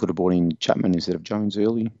whether he could have brought in Chapman instead of Jones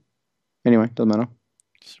early. Anyway, doesn't matter.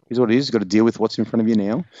 Here's what it is. You've got to deal with what's in front of you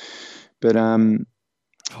now. But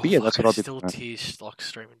yeah, that's what I did. Still tears like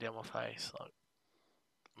streaming down my face. Like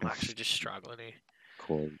I'm actually just struggling here.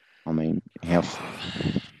 Cool. I mean, how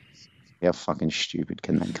fucking stupid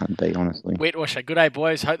can that cunt be, honestly? Wetwasher, good day,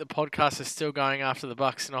 boys. Hope the podcast is still going after the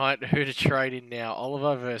Bucks tonight. Who to trade in now?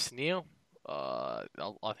 Oliver versus Neil. I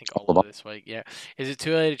think Oliver this week. Yeah. Is it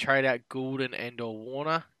too early to trade out Goulden and/or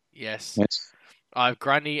Warner? Yes. I have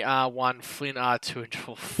Grundy R1, Flynn R2,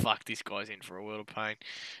 and fuck, this guy's in for a world of pain.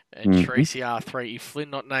 And Tracy R3. If Flynn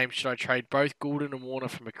not named, should I trade both Goulden and Warner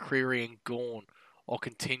for McCreary and Gawn? Or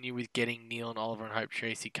continue with getting Neil and Oliver and hope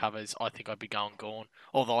Tracy covers? I think I'd be going Gawn.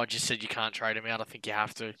 Although I just said you can't trade him out, I think you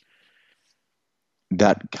have to.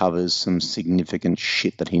 That covers some significant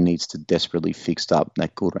shit that he needs to desperately fix up.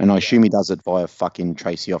 That good, and I assume he does it via fucking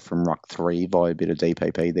Tracy off from Ruck 3 via a bit of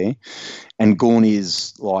DPP there. And Gawn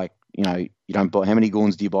is like, you know, you don't buy. How many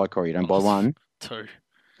Gawns do you buy, Corey? You don't buy one. 2.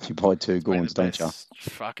 You buy 2 Gawns, don't you?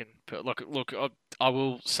 Fucking look. I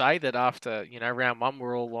will say that after round 1,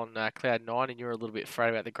 we're all on cloud 9, and you're a little bit afraid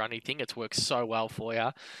about the Grundy thing. It's worked so well for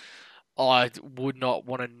you. I would not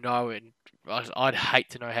want to know, and I'd hate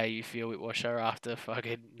to know how you feel with Washer after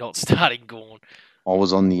fucking not starting Gawn. I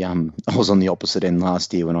was on the opposite end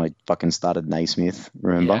last year when I fucking started Naismith,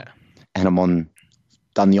 remember? Yeah. And I'm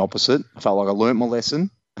done the opposite. I felt like I learnt my lesson.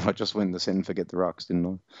 I just went to send and forget the rucks, didn't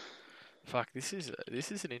I? Fuck, this is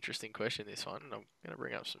an interesting question, this one. And I'm going to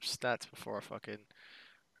bring up some stats before I fucking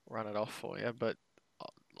run it off for you. But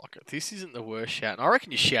this isn't the worst shout. And I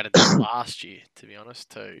reckon you shouted this last year, to be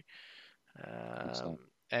honest, too.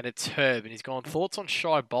 And it's Herb, and he's gone, thoughts on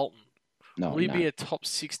Shai Bolton? Will he be a top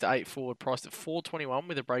 6 to 8 forward priced at 421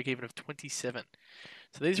 with a break even of 27?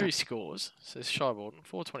 So these are his scores. Says Shai Bolton,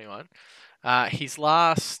 421. His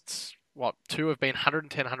last 2 have been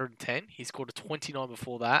 110, 110. He scored a 29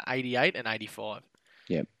 before that, 88 and 85.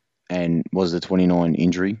 Yep. And was the 29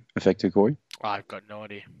 injury affected, Corey? I've got no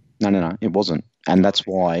idea. No, it wasn't. And that's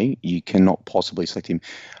why you cannot possibly select him.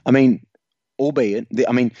 I mean, albeit,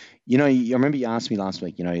 I remember you asked me last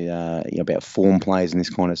week, about form players and this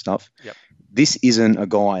kind of stuff. Yep. This isn't a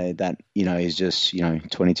guy that, is just,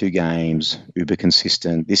 22 games, uber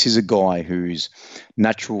consistent. This is a guy whose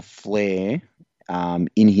natural flair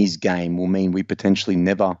in his game will mean we potentially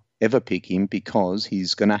never, ever pick him because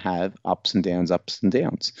he's going to have ups and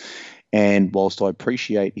downs. And whilst I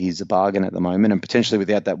appreciate he's a bargain at the moment, and potentially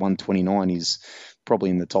without that 129, he's probably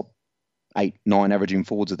in the top 8, 9 averaging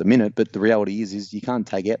forwards at the minute. But the reality is you can't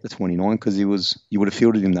take out the 29 because you would have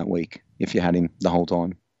fielded him that week if you had him the whole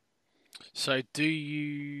time. So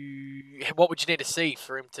what would you need to see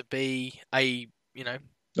for him to be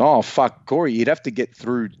Oh, fuck, Corey, you'd have to get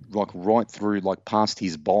through, right through, past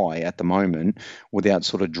his bye at the moment without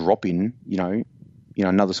sort of dropping,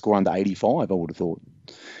 another score under 85, I would have thought.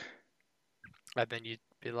 And then you'd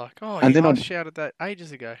be like, I shouted that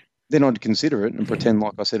ages ago. Then I'd consider it and pretend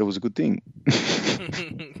like I said it was a good thing.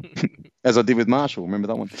 As I did with Marshall. Remember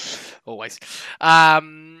that one? Always.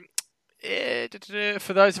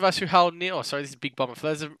 For those of us who hold Neil, sorry, this is Big Bomber. For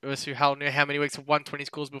those of us who hold Neil, how many weeks of 120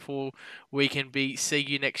 scores before we can see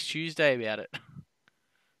you next Tuesday about it?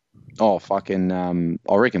 Oh, fucking,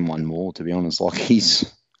 I reckon one more, to be honest. I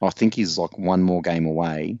think he's one more game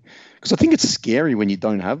away. Because I think it's scary when you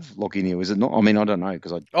don't have Lockie Neal, is it not? I mean, I don't know.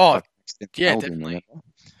 Definitely.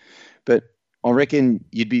 But I reckon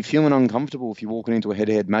you'd be feeling uncomfortable if you're walking into a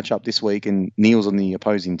head-to-head matchup this week and Neil's on the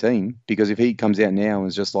opposing team, because if he comes out now and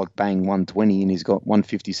is just bang 120 and he's got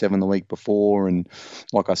 157 the week before, and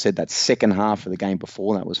like I said, that second half of the game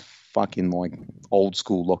before that was fucking old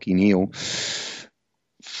school Lockie Neal.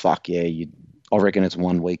 Fuck yeah, I reckon it's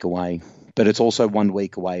 1 week away. But it's also 1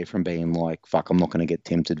 week away from being fuck, I'm not going to get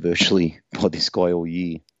tempted virtually by this guy all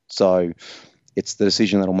year. So it's the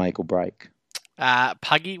decision that'll make or break.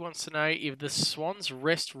 Puggy wants to know, if the Swans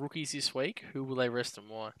rest rookies this week, who will they rest and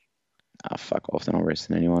why? Fuck off, they're not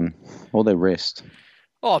resting anyone. Or they rest.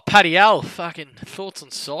 Oh, Paddy L, fucking thoughts on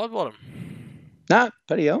Sidebottom? Nah,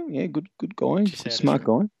 Paddy L, yeah, good guy, smart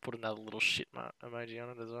guy. Put another little shit emoji on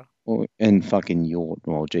it as well. And fucking Yort.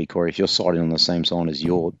 Well, gee, Corey, if you're siding on the same sign as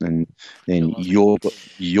Yort, then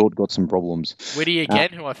Yort got some problems. Whitty again,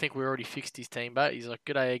 who I think we already fixed his team, but he's like,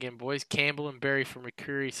 g'day again, boys. Campbell and Berry for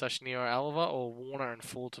McCreary/Neil Oliver, or Warner and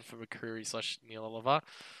Fulton for McCreary/Neil Oliver.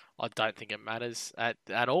 I don't think it matters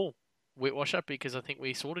at all, Whitwasher, because I think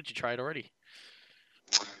we sorted your trade already.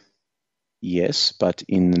 Yes, but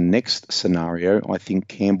in the next scenario, I think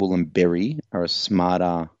Campbell and Berry are a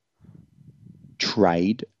smarter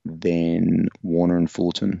trade than Warner and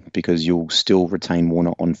Fulton because you'll still retain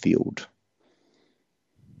Warner on field.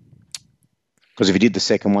 Because if you did the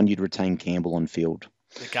second one, you'd retain Campbell on field.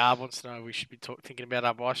 The Garb wants to know we should be thinking about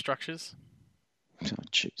our buy structures. Oh,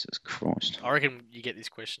 Jesus Christ. I reckon you get this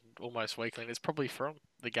question almost weekly, and it's probably from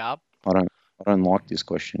the Garb. I don't like this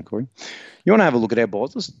question, Corey. You want to have a look at our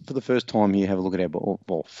buys? Let's, for the first time here, have a look at our buys.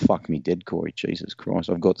 Oh, fuck me dead, Corey. Jesus Christ.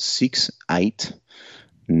 I've got 6, 8,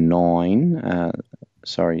 9.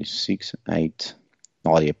 6, 8.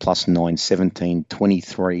 Oh, yeah, plus 9, 17,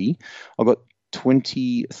 23. I've got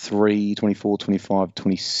 23, 24, 25,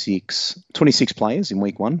 26 players in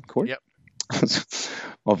week 1, Corey. Yep.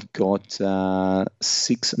 I've got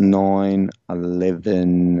 6, 9,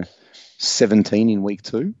 11, 17 in week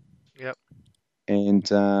 2. Yep. And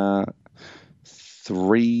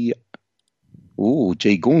 3. Oh,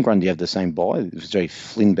 gee, Gorn Grundy have the same buy. Gee,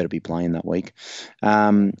 Flynn better be playing that week.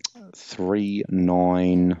 3,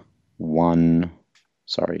 9, 1.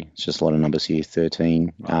 Sorry, it's just a lot of numbers here.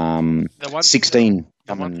 13. 16.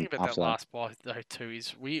 The one thing about that last buy, though, too,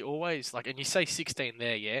 is we always, and you say 16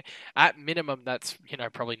 there, yeah? At minimum, that's,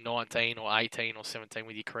 probably 19 or 18 or 17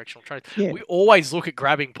 with your correctional trades. Yeah. We always look at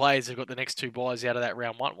grabbing players who've got the next 2 buys out of that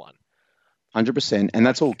round 1. 100%. And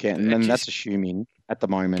that's all counting. And that's assuming at the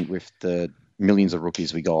moment with the millions of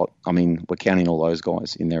rookies we got, I mean, we're counting all those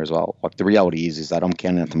guys in there as well. The reality is that I'm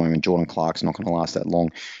counting at the moment Jordan Clark's not going to last that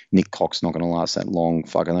long. Nick Cox not going to last that long.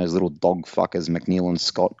 Fucking those little dog fuckers, McNeil and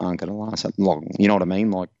Scott, aren't going to last that long. You know what I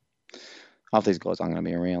mean? Half these guys aren't going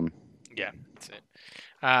to be around. Yeah, that's it.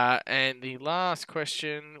 And the last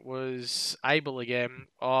question was Abel again.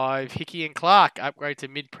 I've Hickey and Clark upgrade to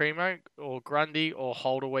mid-primo or Grundy or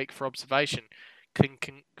hold a week for observation.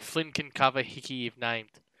 Flynn can cover Hickey if named.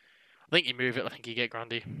 I think you move it. I think you get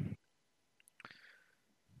Grundy.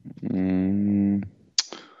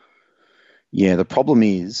 Yeah, the problem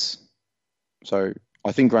is, so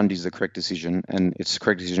I think Grundy's the correct decision, and it's the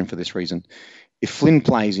correct decision for this reason. If Flynn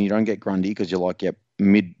plays and you don't get Grundy because you're like, yep,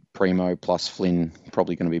 mid-primo plus Flynn,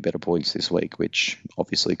 probably going to be better points this week, which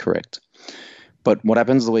obviously correct. But what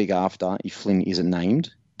happens the week after if Flynn isn't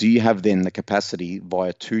named? Do you have then the capacity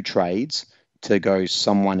via 2 trades to go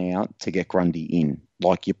someone out to get Grundy in?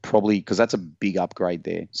 You probably, because that's a big upgrade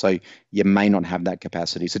there. So you may not have that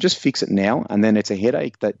capacity. So just fix it now, and then it's a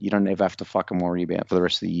headache that you don't ever have to fucking worry about for the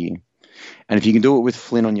rest of the year. And if you can do it with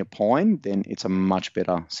Flynn on your pine, then it's a much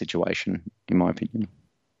better situation, in my opinion.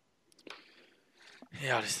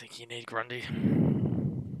 Yeah, I just think you need Grundy.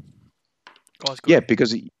 Guy's good. Yeah,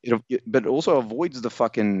 because but it also avoids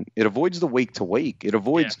the week to week. It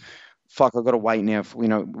avoids... Yeah. Fuck, I've got to wait now.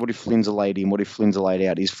 What if Flynn's a lady and what if Flynn's a lady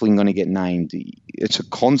out? Is Flynn going to get named? It's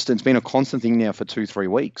been a constant thing now for 2-3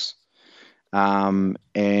 weeks. And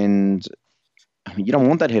you don't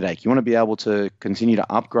want that headache. You want to be able to continue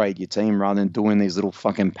to upgrade your team rather than doing these little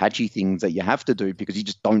fucking patchy things that you have to do because you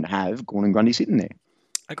just don't have Gordon Grundy sitting there.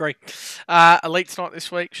 Agree. Elites night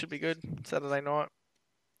this week should be good. Saturday night.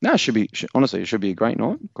 No, honestly, it should be a great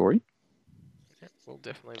night, Corey. Yeah, will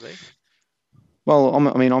definitely be. Well,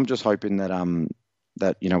 I'm just hoping that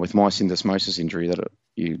with my syndesmosis injury that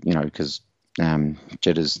because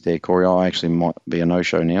Jedd's there, Corey, I actually might be a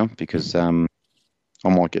no-show now because I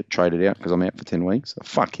might get traded out because I'm out for 10 weeks.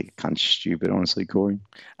 Fuck you, cunt stupid, honestly, Corey.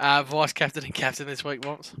 Vice captain and captain this week,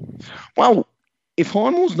 once. Well, if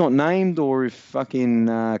Heimel's not named or if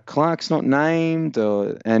fucking Clark's not named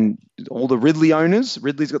and all the Ridley owners,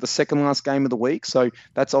 Ridley's got the second last game of the week, so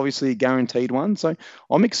that's obviously a guaranteed one. So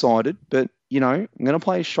I'm excited, but I'm going to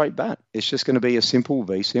play a straight bat. It's just going to be a simple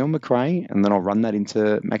VC on McRae, and then I'll run that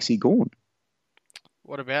into Maxi Gawn.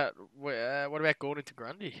 What about Gawn into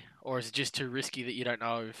Grundy? Or is it just too risky that you don't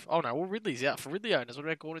know if... Oh, no, well, Ridley's out for Ridley owners. What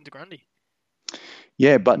about Gawn into Grundy?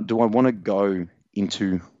 Yeah, but do I want to go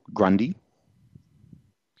into Grundy?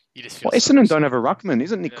 You just feel Essendon don't have a ruckman.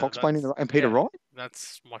 Isn't Nick Cox playing in the and Peter Wright?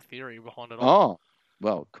 That's my theory behind it all. Oh,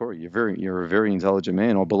 well, Corey, you're a very intelligent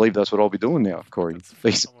man. I believe that's what I'll be doing now, Corey.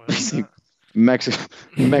 Max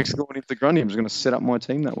going into Grundy. I'm just going to set up my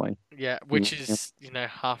team that way. Yeah, which is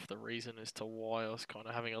half the reason as to why I was kind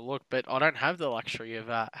of having a look. But I don't have the luxury of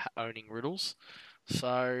owning Riddles,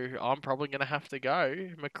 so I'm probably going to have to go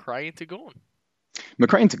McRae into Gawn.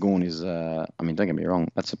 McRae into Gawn is, don't get me wrong,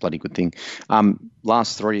 that's a bloody good thing.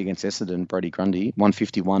 Last 3 against Essendon, Brady Grundy,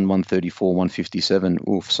 151, 134, 157.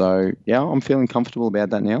 Oof. So, yeah, I'm feeling comfortable about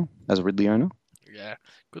that now as a Ridley owner. Yeah,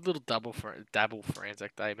 good little dabble for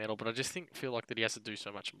Anzac Day medal, but I just feel like that he has to do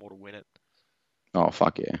so much more to win it. Oh,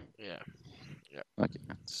 fuck yeah. Yeah. Fuck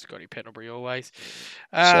yeah. Scotty Pendlebury always.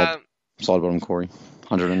 Side bottom, Corey.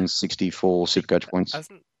 164 Supercoach points.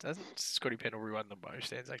 Hasn't Scotty Pendlebury won the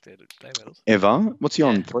most Anzac Day medals? Ever? What's he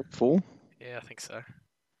on? Yeah. 3, 4? Yeah, I think so.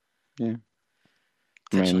 Yeah. I mean,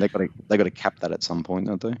 Potentially. they got to cap that at some point,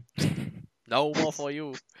 don't they? No more for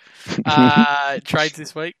you. Trades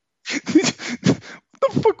this week.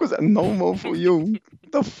 What the fuck was that? No more for you.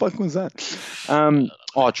 What the fuck was that?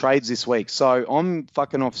 Trades this week. So I'm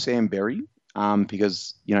fucking off Sam Berry.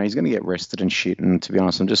 Because he's going to get rested and shit. And to be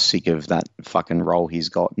honest, I'm just sick of that fucking role he's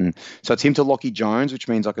got. And so it's him to Lockie Jones, which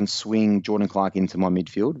means I can swing Jordan Clark into my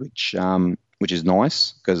midfield, which is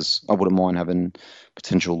nice because I wouldn't mind having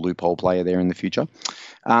potential loophole player there in the future.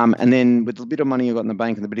 And then with the bit of money I got in the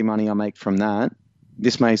bank and the bit of money I make from that,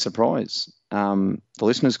 this may surprise the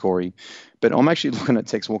listeners, Corey, but I'm actually looking at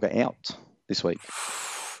Tex Walker out this week.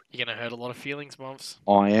 You're going to hurt a lot of feelings, Mobs.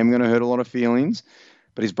 I am going to hurt a lot of feelings.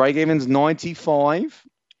 But his break even's 95,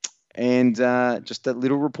 and just that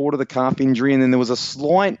little report of the calf injury, and then there was a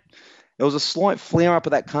slight flare up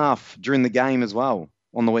of that calf during the game as well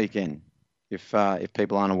on the weekend, if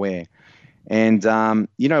people aren't aware. And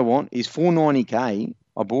you know what? He's 490k.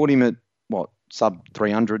 I bought him at sub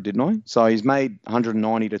 300, didn't I? So he's made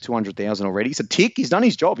 190 to 200,000 already. He's a tick. He's done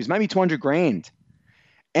his job. He's made me 200 grand.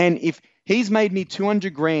 And if he's made me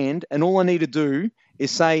 200 grand, and all I need to do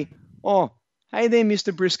is say, oh, hey there,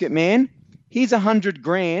 Mr. Brisket man. Here's 100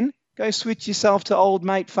 grand. Go switch yourself to old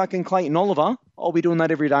mate fucking Clayton Oliver. I'll be doing that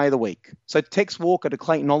every day of the week. So Tex Walker to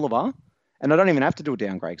Clayton Oliver, and I don't even have to do a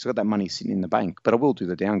downgrade because I've got that money sitting in the bank, but I will do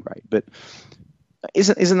the downgrade. But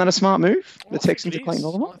isn't that a smart move? The Tex into Clayton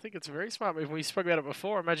Oliver? I think it's a very smart move. We spoke about it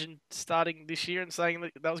before. Imagine starting this year and saying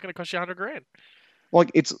that was going to cost you 100 grand. Like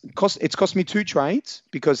it's cost me 2 trades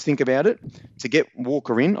because think about it. To get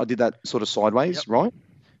Walker in, I did that sort of sideways, right?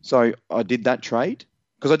 So I did that trade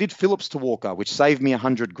because I did Phillips to Walker, which saved me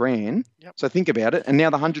 100 grand. Yep. So think about it. And now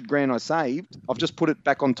the 100 grand I saved, I've just put it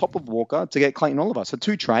back on top of Walker to get Clayton Oliver. So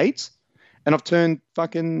 2 trades, and I've turned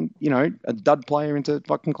fucking, a dud player into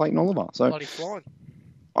fucking Clayton Oliver. So bloody flying.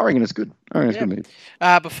 I reckon it's good. Good move.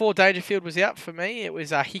 Before Dangerfield was out for me, it was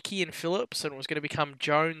Hickey and Phillips, and it was going to become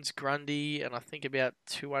Jones, Grundy, and I think about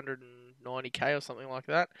 290k or something like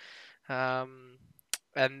that.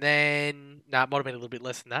 And then, it might have been a little bit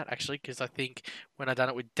less than that, actually, because I think when I done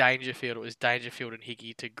it with Dangerfield, it was Dangerfield and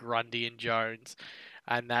Hickey to Grundy and Jones,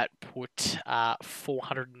 and that put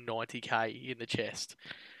 490k in the chest,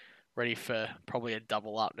 ready for probably a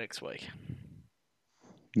double up next week.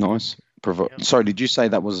 Nice. Sorry, did you say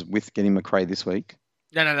that was with getting McRae this week?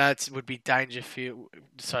 No, it would be Dangerfield.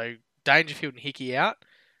 So, Dangerfield and Hickey out,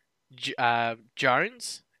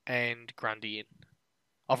 Jones and Grundy in.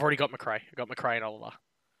 I've already got McRae. I got McRae and Oliver.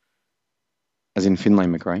 As in Finlay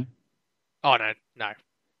McRae? Oh, no.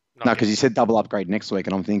 No, because you said double upgrade next week,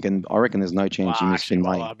 and I'm thinking, I reckon there's no chance you miss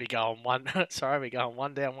Finlay. I'll be going one. Sorry, I'll be going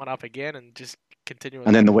one down, one up again, and just continue.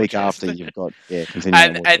 And then the week after, you've got continue.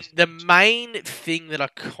 And the main thing that I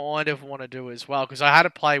kind of want to do as well, because I had to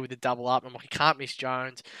play with the double up, I'm like, I can't miss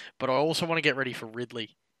Jones, but I also want to get ready for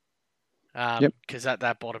Ridley. Because at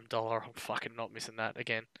that bottom dollar, I'm fucking not missing that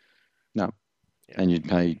again. No. Yep. And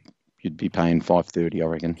you'd be paying 530, I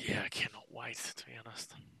reckon. Yeah, I cannot wait, to be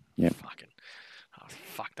honest. Yeah.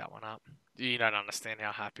 Fuck that one up. You don't understand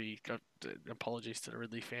how happy. Apologies to the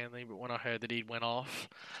Ridley family, but when I heard that he went off,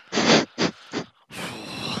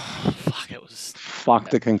 fuck, it was.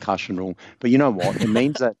 Fuck the concussion rule. But you know what? It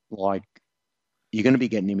means that you're going to be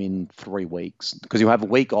getting him in 3 weeks because you'll have a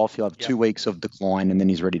week off. You'll have 2 weeks of decline, and then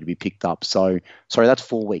he's ready to be picked up. So, sorry, that's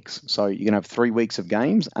 4 weeks. So you're going to have 3 weeks of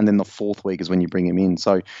games, and then the 4th week is when you bring him in.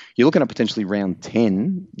 So you're looking at potentially round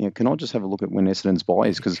 10. Can I just have a look at when Essendon's bye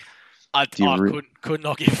is? Because I could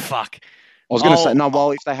not give a fuck. I was going to say, no,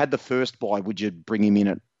 well, if they had the first bye, would you bring him in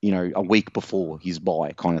at, a week before his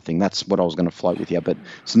bye kind of thing? That's what I was going to float with you, but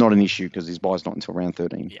it's not an issue because his bye's not until round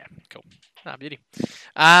 13. Yeah, cool. Beauty.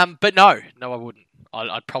 But no, I wouldn't.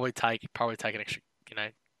 I'd probably take an extra,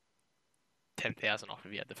 10,000 off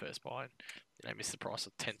if you had the first buy and, miss the price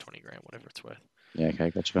of 10, 20 grand, whatever it's worth. Yeah, okay,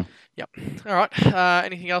 gotcha. Yep. All right.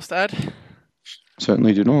 Anything else to add?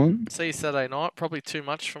 Certainly do not. See you Saturday night. Probably too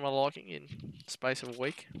much for my liking in the space of a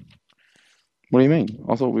week. What do you mean?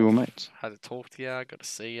 I thought we were mates. Had to talk to you. Got to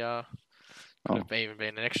see you. Could have even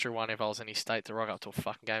been an extra one if I was in his state to rock up to a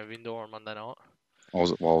fucking game of indoor on Monday night. I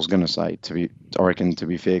was going to say, I reckon, to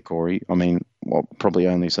be fair, Corey, I mean, probably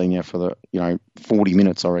only seen you for the, 40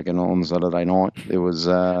 minutes, I reckon, on Saturday night. There was...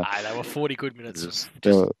 they were 40 good minutes.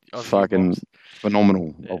 They were fucking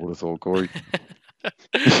phenomenal, I would have thought, Corey.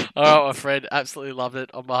 All right, my friend. Absolutely loved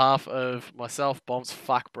it. On behalf of myself, Bombs,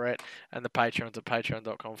 fuck Brett, and the Patreons at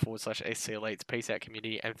patreon.com/SC Elites. Peace out,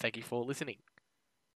 community, and thank you for listening.